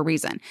for whatever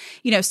reason,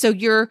 so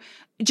you're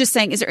just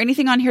saying, is there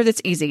anything on here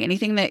that's easy?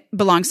 Anything that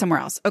belongs somewhere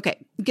else?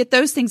 Okay. Get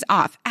those things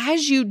off.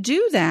 As you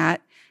do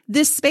that,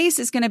 this space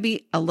is going to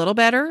be a little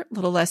better, a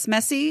little less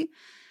messy.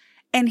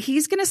 And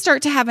he's going to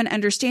start to have an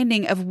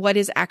understanding of what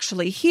is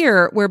actually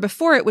here, where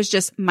before it was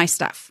just my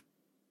stuff.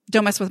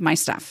 Don't mess with my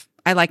stuff.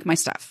 I like my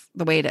stuff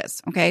the way it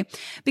is. Okay.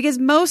 Because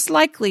most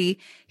likely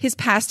his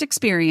past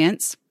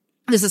experience,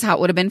 this is how it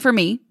would have been for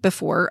me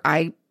before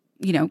I,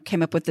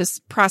 came up with this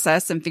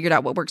process and figured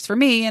out what works for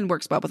me and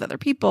works well with other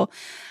people,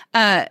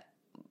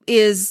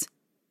 is,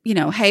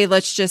 hey,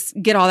 let's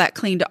just get all that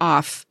cleaned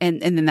off.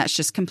 And then that's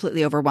just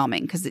completely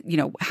overwhelming because,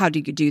 how do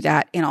you do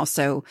that? And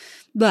also,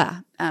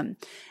 blah.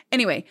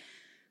 Anyway.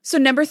 So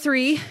number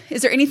 3,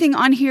 is there anything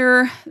on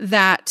here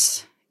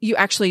that you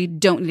actually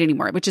don't need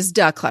anymore, which is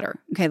clutter?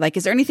 Okay. Like,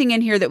 is there anything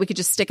in here that we could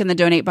just stick in the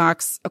donate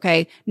box?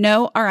 Okay.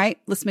 No. All right.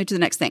 Let's move to the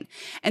next thing.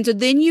 And so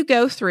then you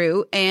go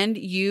through and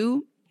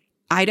you,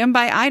 item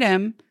by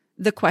item,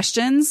 the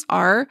questions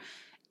are,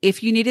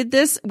 if you needed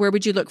this, where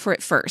would you look for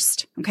it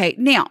first? Okay.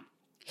 Now,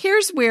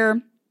 here's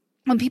where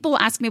when people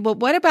ask me, well,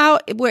 what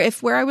about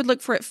where I would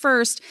look for it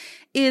first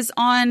is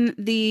on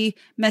the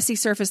messy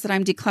surface that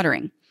I'm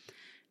decluttering?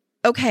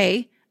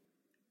 Okay.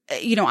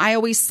 I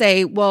always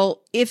say,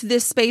 well, if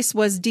this space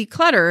was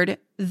decluttered,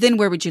 then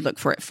where would you look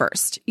for it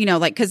first?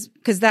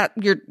 Cause that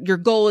your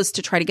goal is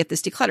to try to get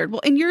this decluttered.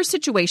 Well, in your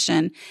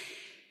situation,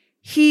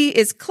 he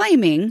is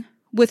claiming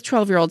with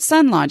 12-year-old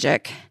son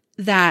logic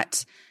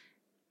that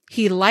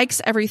he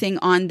likes everything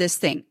on this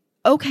thing.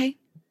 Okay.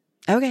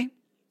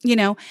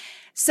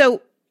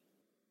 So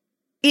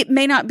it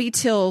may not be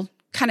till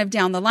kind of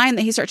down the line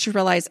that he starts to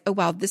realize, oh,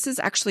 wow, this is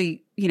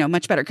actually,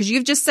 much better. Cause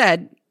you've just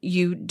said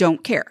you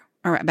don't care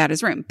about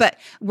his room, but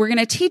we're going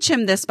to teach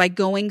him this by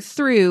going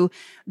through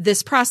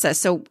this process.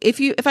 So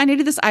if I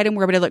needed this item,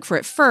 where would I look for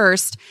it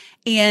first?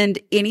 And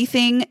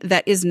anything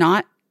that is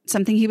not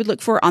something he would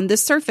look for on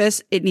this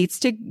surface, it needs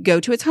to go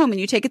to its home, and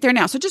you take it there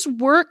now. So just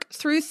work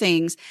through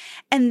things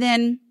and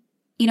then,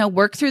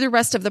 work through the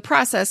rest of the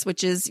process,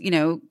 which is,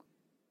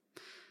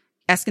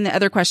 asking the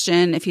other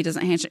question. If he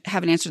doesn't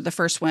have an answer to the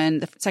first one,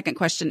 the second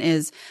question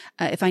is,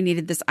 if I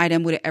needed this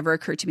item, would it ever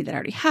occur to me that I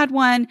already had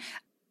one?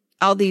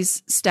 All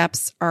these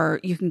steps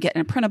you can get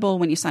in a printable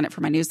when you sign up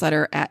for my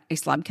newsletter at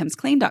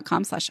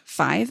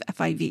aslobcomesclean.com/5,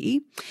 F-I-V-E.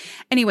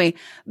 Anyway,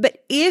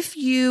 but if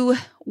you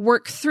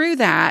work through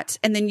that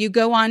and then you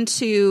go on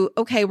to,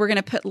 okay, we're going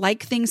to put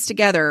like things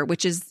together,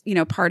 which is,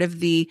 part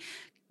of the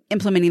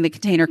implementing the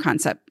container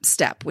concept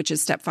step, which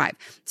is step 5.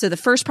 So the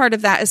first part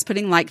of that is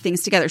putting like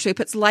things together. So he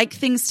puts like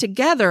things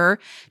together,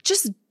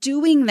 just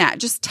doing that,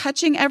 just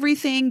touching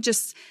everything,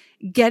 just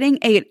getting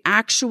an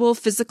actual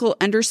physical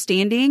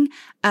understanding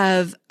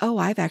of, oh,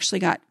 I've actually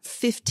got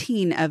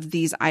 15 of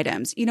these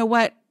items. You know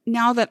what?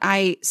 Now that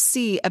I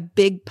see a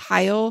big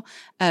pile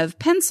of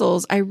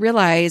pencils, I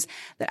realize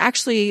that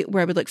actually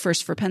where I would look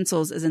first for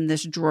pencils is in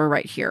this drawer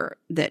right here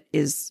that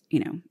is,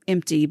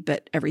 empty,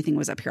 but everything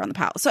was up here on the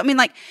pile. So,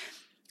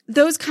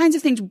 those kinds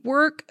of things,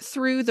 work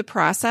through the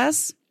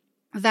process.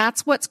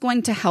 That's what's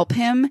going to help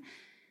him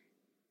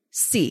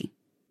see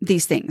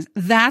these things.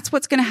 That's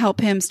what's going to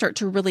help him start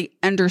to really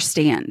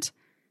understand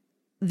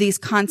these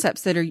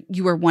concepts that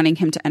you are wanting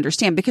him to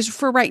understand. Because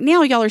for right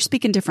now, y'all are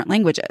speaking different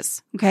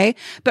languages. Okay.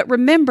 But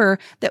remember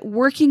that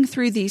working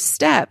through these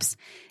steps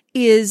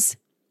is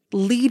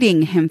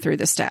leading him through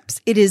the steps.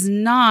 It is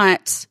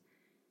not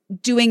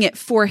doing it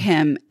for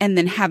him and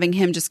then having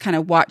him just kind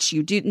of watch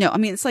you do. No,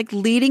 it's like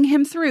leading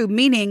him through,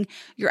 meaning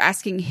you're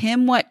asking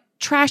him what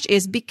trash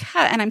is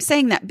and I'm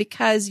saying that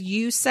because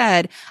you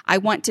said, I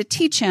want to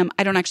teach him,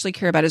 I don't actually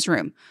care about his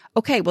room.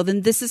 Okay, well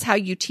then this is how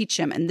you teach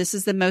him, and this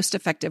is the most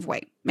effective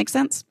way. Make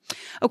sense?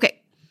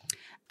 Okay.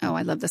 Oh,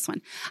 I love this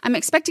one. I'm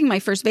expecting my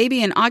first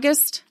baby in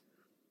August.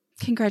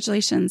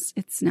 Congratulations.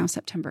 It's now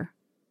September.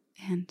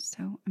 And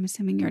so I'm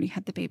assuming you already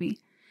had the baby.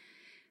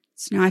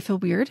 So now I feel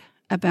weird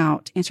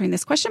about answering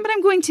this question, but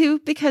I'm going to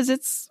because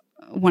it's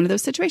one of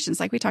those situations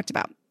like we talked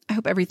about. I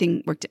hope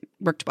everything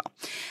worked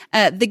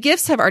well. The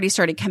gifts have already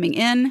started coming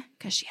in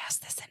because she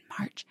asked this in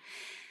March.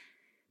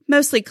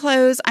 Mostly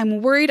clothes.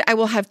 I'm worried I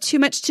will have too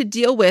much to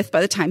deal with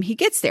by the time he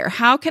gets there.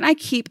 How can I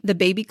keep the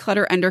baby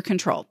clutter under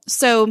control?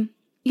 So,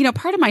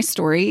 part of my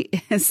story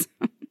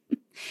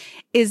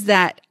is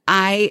that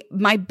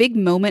my big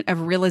moment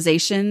of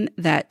realization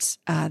that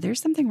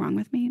there's something wrong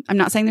with me. I'm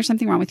not saying there's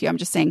something wrong with you. I'm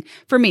just saying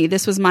for me,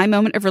 this was my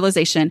moment of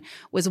realization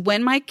was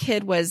when my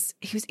kid he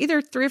was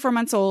either 3 or 4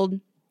 months old,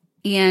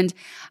 and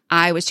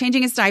I was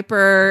changing his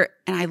diaper,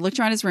 and I looked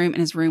around his room,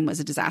 and his room was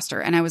a disaster.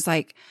 And I was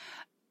like,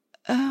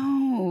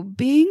 oh,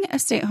 being a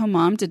stay-at-home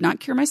mom did not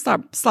cure my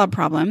slob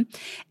problem.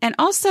 And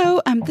also,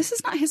 this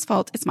is not his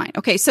fault. It's mine.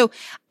 Okay. So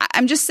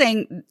I'm just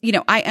saying,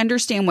 I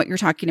understand what you're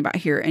talking about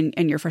here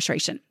and your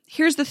frustration.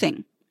 Here's the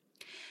thing.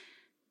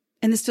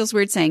 And this feels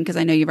weird saying, because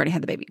I know you've already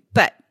had the baby,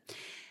 but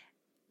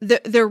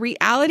the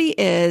reality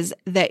is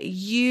that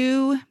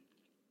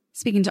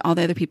speaking to all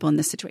the other people in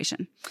this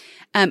situation,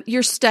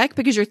 you're stuck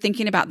because you're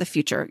thinking about the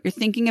future. You're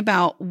thinking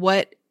about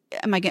what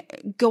am I going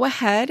to go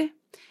ahead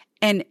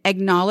and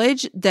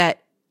acknowledge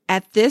that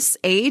at this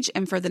age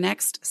and for the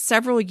next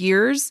several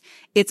years,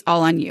 it's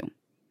all on you.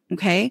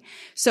 Okay.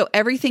 So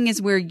everything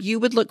is where you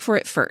would look for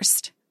it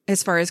first,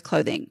 as far as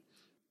clothing,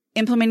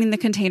 implementing the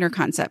container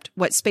concept.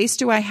 What space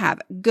do I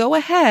have? Go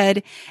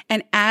ahead.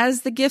 And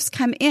as the gifts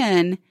come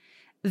in,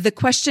 the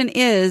question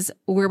is,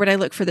 where would I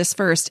look for this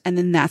first? And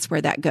then that's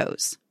where that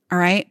goes. All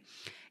right.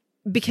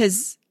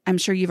 Because I'm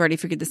sure you've already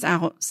figured this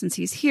out since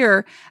he's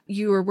here.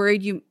 You were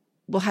worried you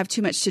will have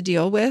too much to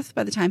deal with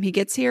by the time he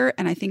gets here.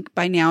 And I think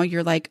by now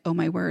you're like, oh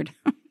my word,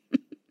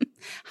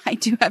 I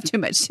do have too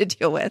much to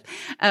deal with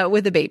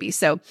a baby.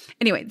 So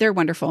anyway, they're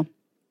wonderful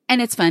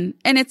and it's fun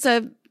and it's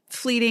a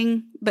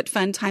fleeting but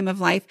fun time of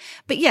life.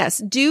 But yes,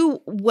 do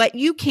what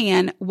you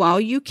can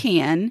while you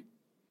can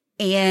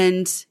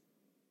and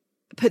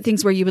put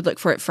things where you would look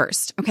for it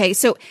first. Okay.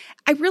 So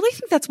I really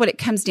think that's what it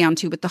comes down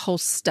to with the whole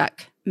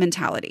stuck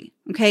mentality.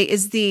 Okay.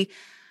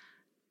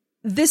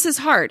 This is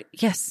hard.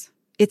 Yes.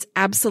 It's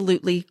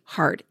absolutely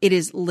hard. It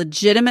is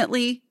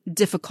legitimately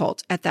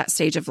difficult at that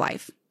stage of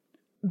life.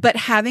 But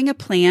having a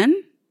plan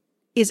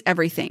is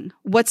everything.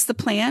 What's the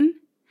plan?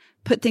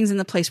 Put things in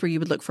the place where you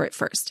would look for it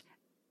first.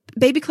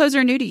 Baby clothes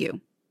are new to you.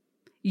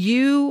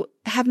 You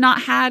have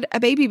not had a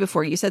baby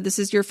before. You said this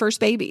is your first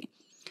baby.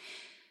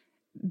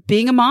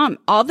 Being a mom,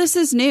 all this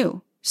is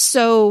new.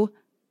 So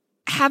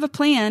have a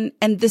plan,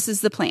 and this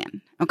is the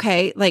plan.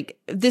 Okay. Like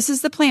this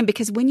is the plan,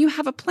 because when you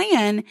have a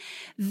plan,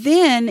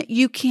 then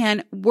you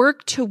can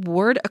work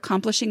toward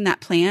accomplishing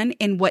that plan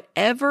in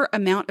whatever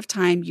amount of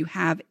time you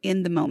have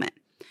in the moment.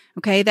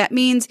 Okay. That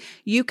means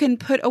you can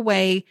put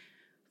away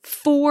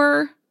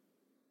 4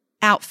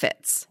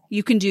 outfits.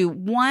 You can do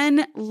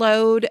 1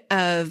 load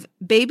of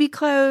baby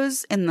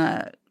clothes in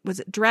was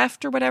it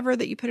Dreft or whatever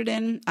that you put it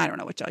in? I don't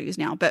know what y'all use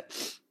now, but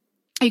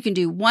you can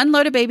do 1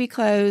 load of baby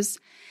clothes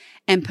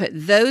and put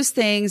those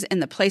things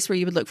in the place where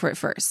you would look for it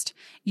first.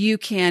 You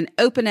can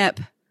open up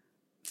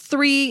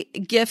 3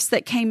 gifts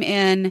that came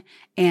in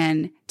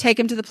and take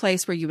them to the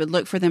place where you would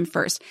look for them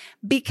first,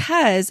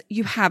 because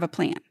you have a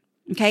plan.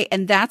 Okay.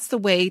 And that's the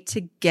way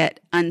to get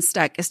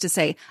unstuck, is to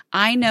say,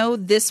 I know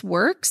this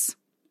works.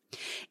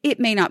 It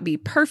may not be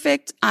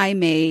perfect. I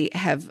may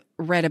have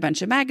read a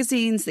bunch of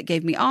magazines that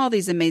gave me all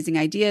these amazing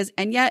ideas.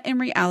 And yet in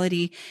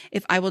reality,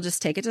 if I will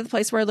just take it to the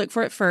place where I look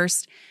for it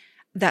first,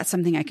 that's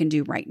something I can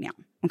do right now.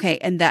 Okay.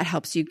 And that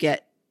helps you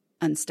get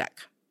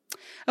unstuck.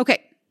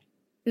 Okay.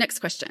 Next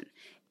question.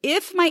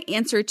 If my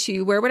answer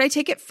to where would I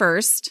take it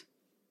first,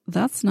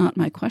 that's not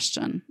my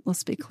question.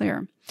 Let's be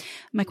clear.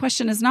 My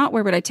question is not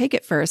where would I take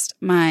it first.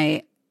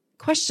 My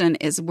question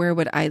is where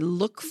would I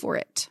look for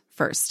it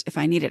first if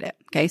I needed it.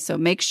 Okay. So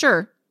make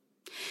sure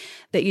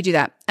that you do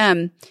that.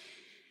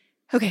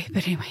 Okay.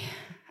 But anyway,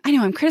 I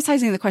know I'm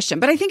criticizing the question,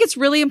 but I think it's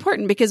really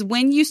important, because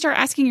when you start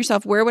asking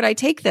yourself, where would I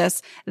take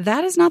this?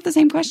 That is not the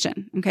same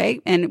question.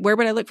 Okay. And where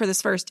would I look for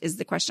this first is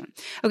the question.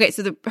 Okay.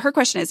 So her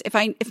question is, if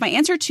my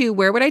answer to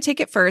where would I take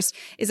it first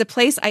is a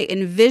place I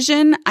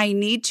envision I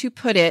need to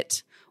put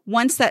it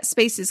once that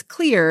space is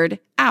cleared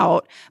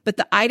out, but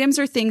the items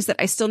are things that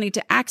I still need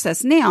to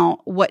access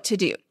now, what to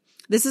do?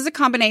 This is a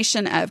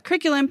combination of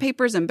curriculum,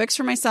 papers, and books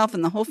for myself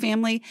and the whole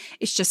family.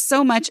 It's just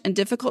so much and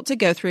difficult to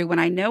go through when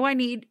I know I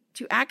need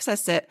to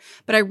access it,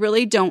 but I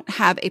really don't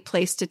have a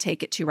place to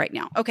take it to right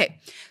now. Okay.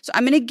 So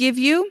I'm going to give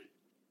you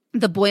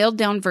the boiled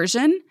down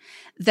version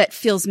that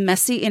feels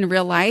messy in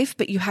real life,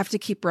 but you have to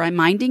keep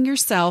reminding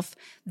yourself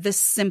the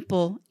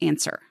simple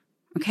answer.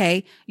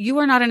 Okay. You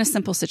are not in a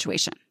simple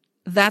situation.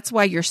 That's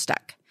why you're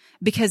stuck,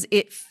 because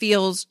it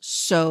feels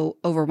so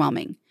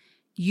overwhelming.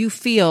 You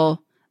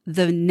feel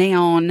the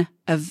noun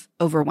of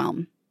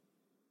overwhelm,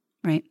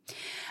 right?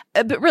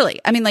 But really,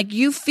 I mean, like,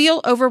 you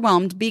feel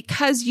overwhelmed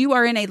because you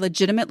are in a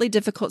legitimately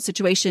difficult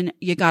situation.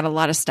 You got a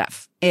lot of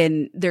stuff,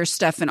 and there's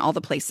stuff in all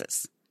the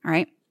places. All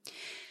right.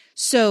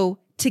 So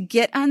to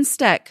get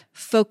unstuck,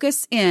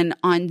 focus in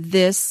on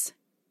this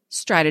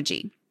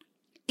strategy,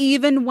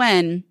 even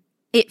when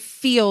it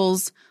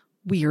feels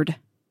weird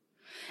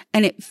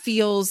and it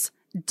feels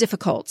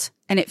difficult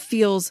and it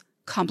feels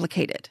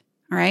complicated.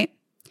 All right.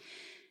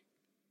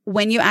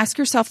 When you ask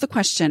yourself the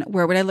question,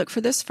 where would I look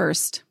for this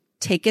first?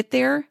 Take it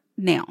there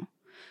now.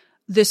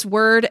 This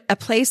word, a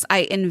place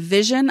I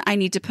envision, I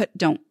need to put,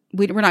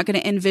 we're not going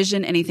to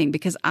envision anything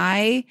because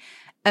I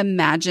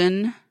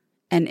imagine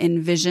and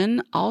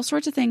envision all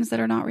sorts of things that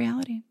are not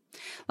reality.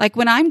 Like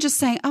when I'm just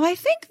saying, oh, I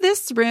think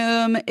this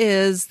room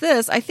is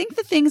this. I think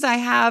the things I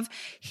have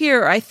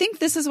here, I think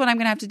this is what I'm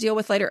going to have to deal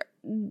with later.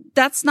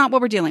 That's not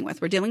what we're dealing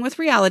with. We're dealing with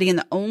reality. And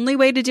the only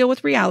way to deal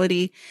with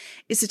reality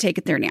is to take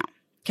it there now.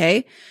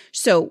 Okay.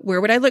 So where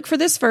would I look for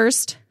this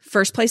first?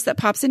 First place that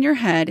pops in your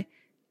head,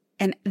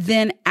 and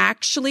then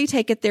actually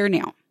take it there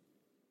now.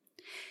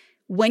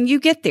 When you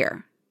get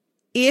there,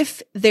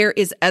 if there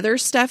is other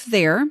stuff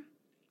there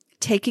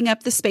taking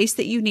up the space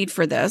that you need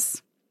for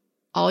this,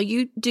 all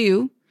you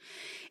do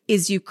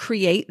is you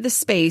create the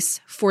space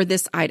for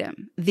this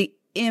item, the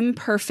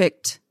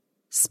imperfect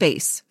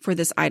space for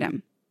this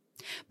item,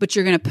 but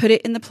you're going to put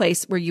it in the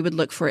place where you would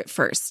look for it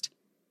first,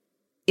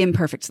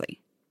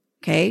 imperfectly.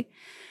 Okay.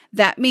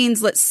 That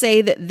means, let's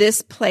say that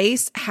this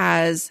place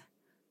has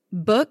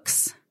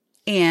books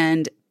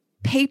and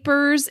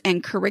papers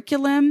and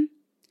curriculum.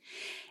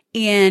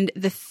 And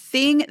the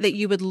thing that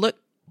you would look,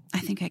 I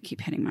think I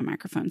keep hitting my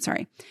microphone.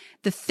 Sorry.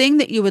 The thing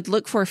that you would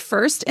look for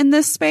first in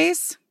this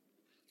space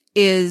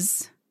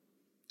is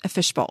a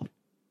fishbowl.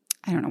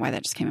 I don't know why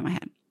that just came in my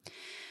head.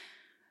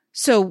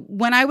 So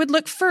when I would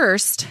look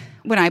first,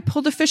 when I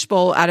pulled a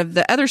fishbowl out of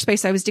the other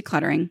space I was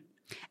decluttering,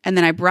 and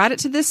then I brought it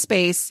to this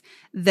space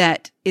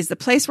that is the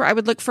place where I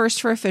would look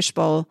first for a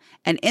fishbowl.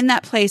 And in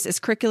that place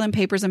is curriculum,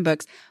 papers, and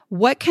books.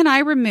 What can I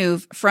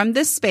remove from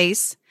this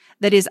space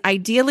that is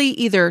ideally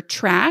either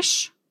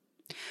trash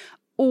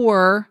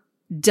or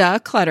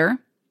clutter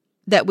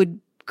that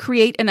would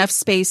create enough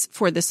space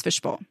for this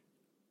fishbowl?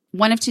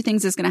 One of two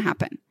things is going to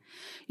happen.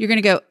 You're going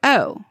to go,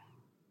 oh,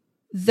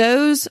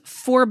 those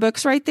 4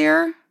 books right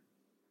there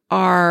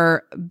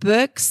are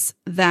books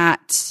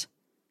that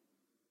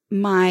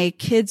my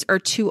kids are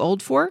too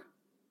old for.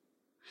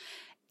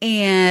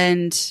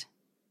 And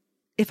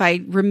if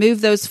I remove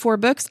those 4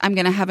 books, I'm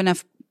going to have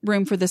enough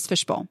room for this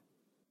fishbowl.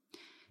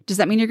 Does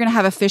that mean you're going to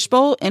have a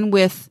fishbowl in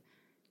with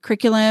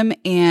curriculum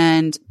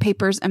and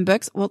papers and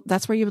books? Well,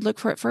 that's where you would look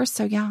for it first.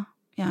 So yeah,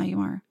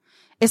 you are.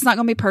 It's not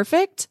going to be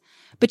perfect,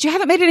 but you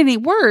haven't made it any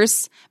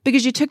worse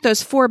because you took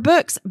those 4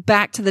 books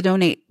back to the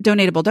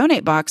donatable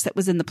donate box that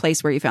was in the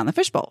place where you found the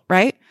fishbowl,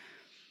 right?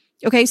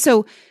 Okay.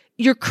 So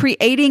you're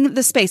creating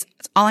the space.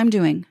 That's all I'm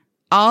doing.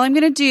 All I'm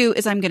going to do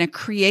is I'm going to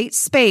create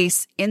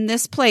space in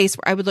this place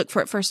where I would look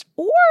for it first.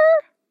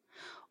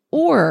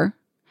 Or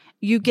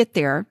you get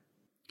there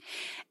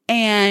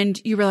and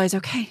you realize,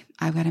 okay,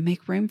 I've got to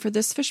make room for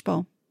this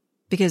fishbowl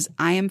because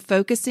I am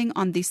focusing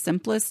on the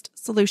simplest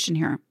solution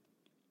here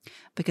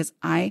because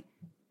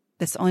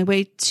that's the only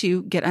way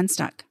to get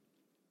unstuck.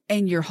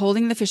 And you're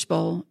holding the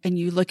fishbowl and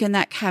you look in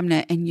that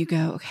cabinet and you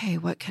go, okay,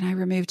 what can I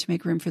remove to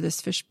make room for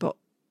this fishbowl?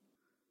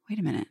 Wait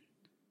a minute.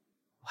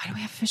 Why do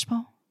we have a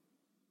fishbowl?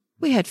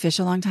 We had fish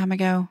a long time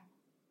ago.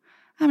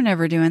 I'm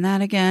never doing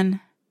that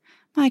again.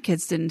 My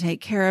kids didn't take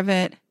care of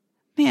it.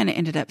 Man, it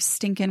ended up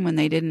stinking when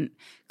they didn't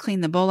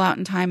clean the bowl out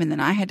in time, and then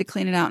I had to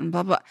clean it out and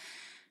blah, blah.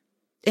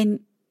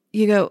 And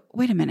you go,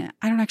 wait a minute,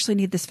 I don't actually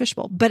need this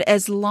fishbowl. But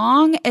as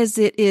long as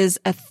it is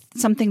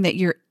something that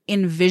you're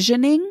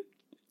envisioning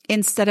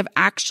instead of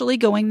actually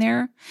going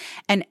there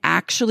and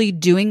actually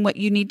doing what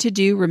you need to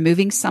do,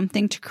 removing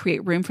something to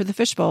create room for the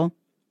fishbowl,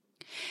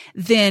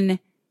 then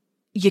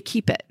you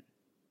keep it.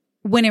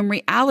 When in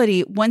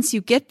reality, once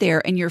you get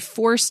there and you're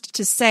forced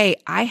to say,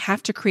 I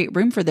have to create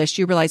room for this,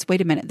 you realize,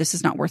 wait a minute, this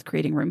is not worth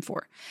creating room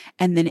for.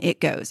 And then it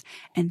goes.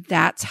 And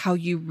that's how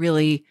you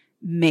really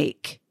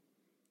make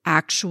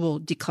actual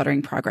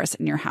decluttering progress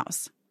in your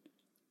house.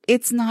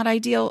 It's not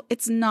ideal.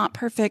 It's not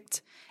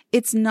perfect.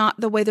 It's not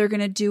the way they're going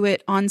to do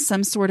it on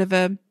some sort of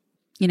a,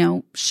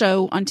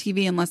 show on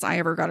TV, unless I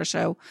ever got a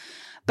show.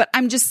 But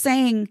I'm just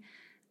saying,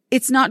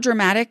 it's not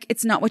dramatic.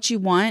 It's not what you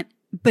want,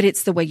 but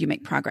it's the way you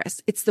make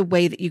progress. It's the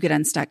way that you get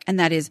unstuck. And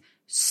that is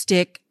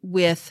stick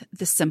with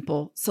the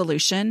simple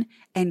solution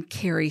and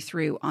carry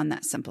through on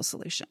that simple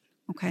solution.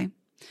 Okay.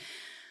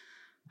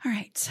 All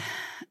right.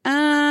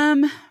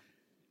 I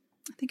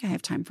think I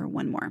have time for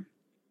one more.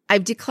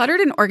 I've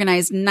decluttered and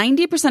organized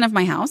 90% of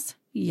my house.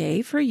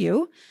 Yay for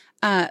you.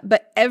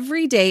 But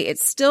every day it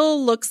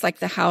still looks like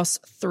the house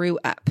threw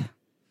up.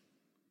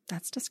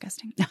 That's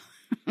disgusting.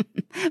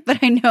 But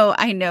I know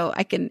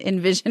I can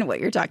envision what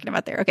you're talking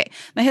about there. Okay.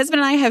 My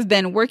husband and I have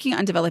been working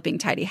on developing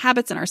tidy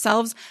habits in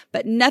ourselves,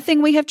 but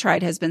nothing we have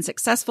tried has been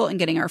successful in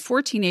getting our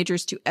 4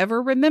 teenagers to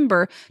ever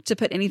remember to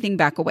put anything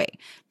back away.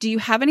 Do you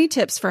have any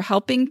tips for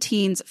helping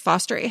teens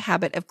foster a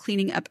habit of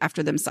cleaning up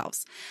after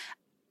themselves?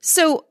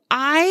 So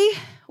I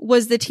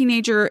was the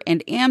teenager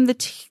and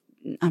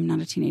I'm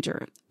not a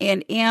teenager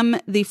and am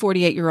the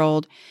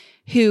 48-year-old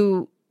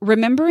who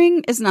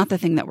remembering is not the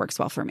thing that works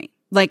well for me.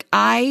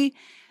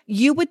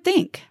 You would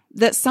think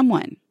that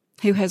someone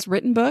who has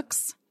written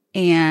books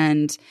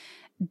and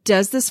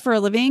does this for a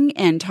living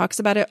and talks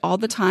about it all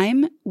the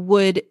time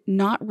would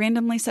not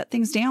randomly set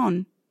things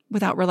down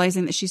without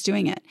realizing that she's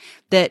doing it,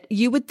 that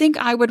you would think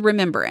I would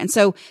remember. And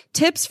so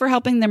tips for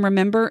helping them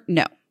remember,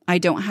 no, I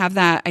don't have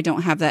that. I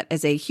don't have that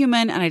as a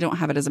human, and I don't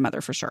have it as a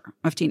mother for sure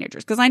of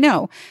teenagers, because I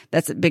know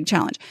that's a big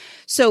challenge.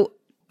 So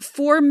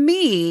for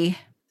me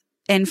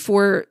and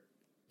for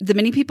the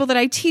many people that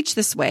I teach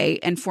this way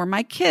and for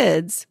my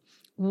kids,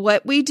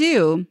 what we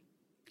do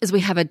is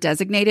we have a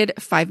designated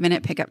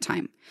 5-minute pickup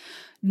time.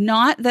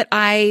 Not that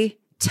I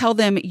tell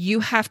them you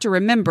have to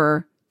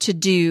remember to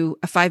do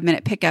a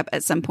 5-minute pickup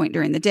at some point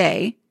during the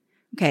day.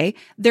 Okay.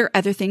 There are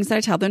other things that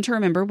I tell them to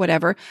remember,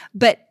 whatever,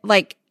 but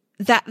like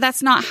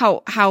that's not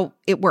how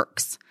it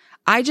works.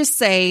 I just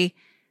say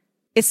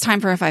it's time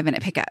for a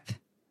 5-minute pickup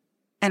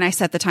and I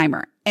set the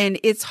timer, and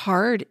it's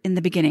hard in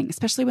the beginning,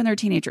 especially when they're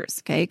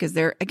teenagers. Okay. Cause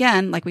they're,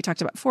 again, like we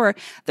talked about before,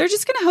 they're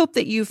just going to hope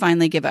that you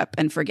finally give up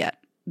and forget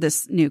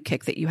this new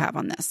kick that you have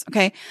on this.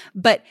 Okay.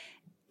 But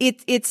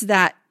it's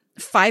that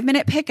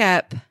 5-minute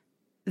pickup.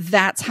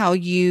 That's how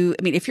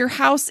if your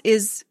house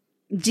is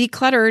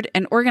decluttered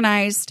and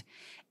organized,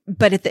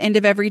 but at the end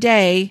of every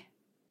day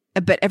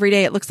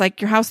it looks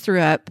like your house threw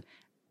up,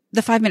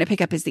 the 5-minute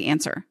pickup is the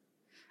answer.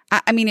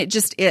 It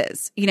just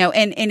is,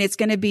 and it's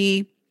going to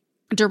be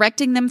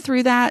directing them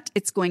through that.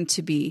 It's going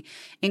to be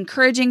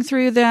encouraging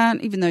through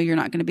that, even though you're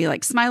not going to be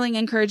like smiling,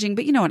 encouraging,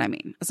 but you know what I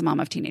mean, as a mom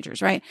of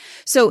teenagers, right?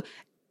 So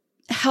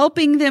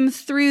helping them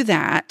through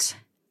that,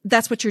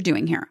 that's what you're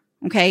doing here.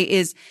 Okay.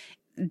 Is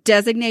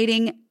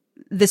designating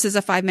this is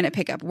a 5-minute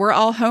pickup. We're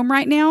all home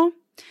right now.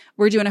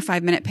 We're doing a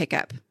 5-minute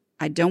pickup.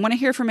 I don't want to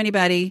hear from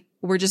anybody.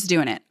 We're just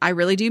doing it. I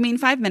really do mean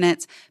 5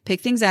 minutes,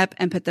 pick things up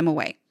and put them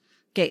away.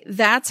 Okay.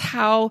 That's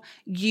how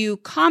you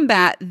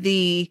combat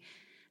the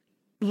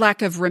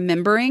lack of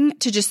remembering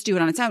to just do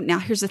it on its own. Now,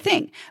 here's the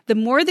thing. The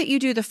more that you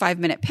do the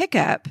 5-minute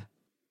pickup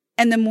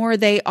and the more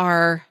they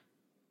are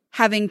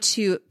having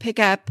to pick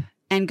up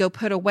and go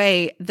put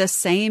away the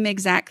same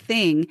exact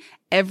thing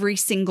every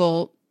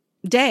single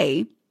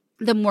day,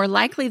 the more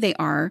likely they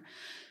are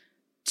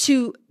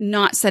to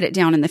not set it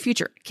down in the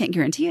future. Can't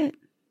guarantee it,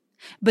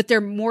 but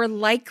they're more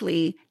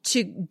likely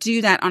to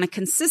do that on a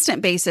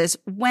consistent basis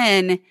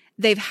when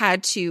they've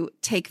had to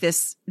take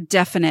this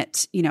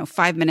definite,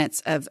 5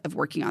 minutes of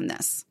working on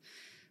this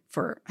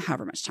for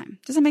however much time.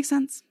 Does that make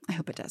sense? I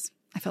hope it does.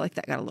 I feel like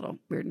that got a little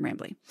weird and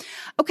rambly.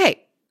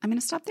 Okay. I'm going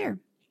to stop there.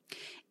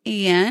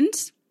 And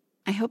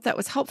I hope that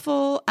was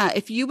helpful.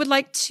 If you would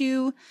like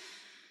to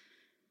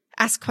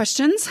ask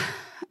questions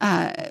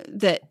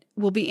that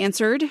will be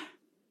answered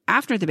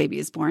after the baby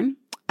is born,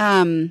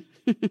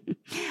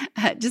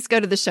 just go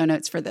to the show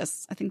notes for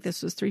this. I think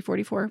this was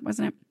 344,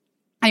 wasn't it?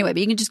 Anyway,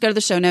 but you can just go to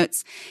the show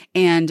notes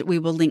and we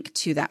will link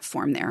to that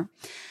form there.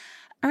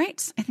 All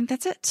right. I think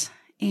that's it.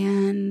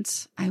 And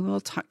I will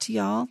talk to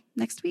y'all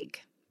next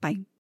week. Bye.